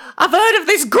 Jen, I've heard of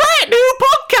this great new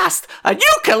podcast, and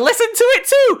you can listen to it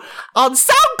too on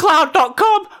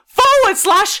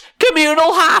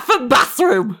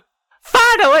soundcloud.com/communal-bathroom.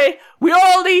 Finally, we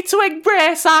all need to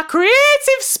embrace our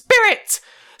creative spirit.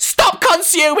 Stop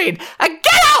consuming and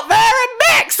get out there and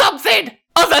make something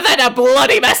other than a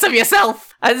bloody mess of yourself.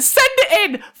 And send it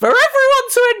in for everyone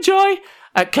to enjoy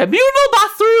at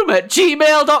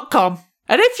communalbathroom@gmail.com.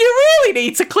 And if you really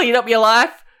need to clean up your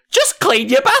life, just clean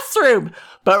your bathroom.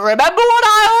 But remember what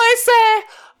I always say,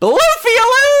 blue for your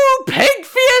loo, pink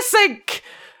for your sink.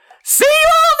 See you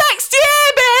all next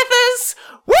year, bathers.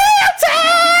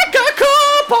 Woo-tee!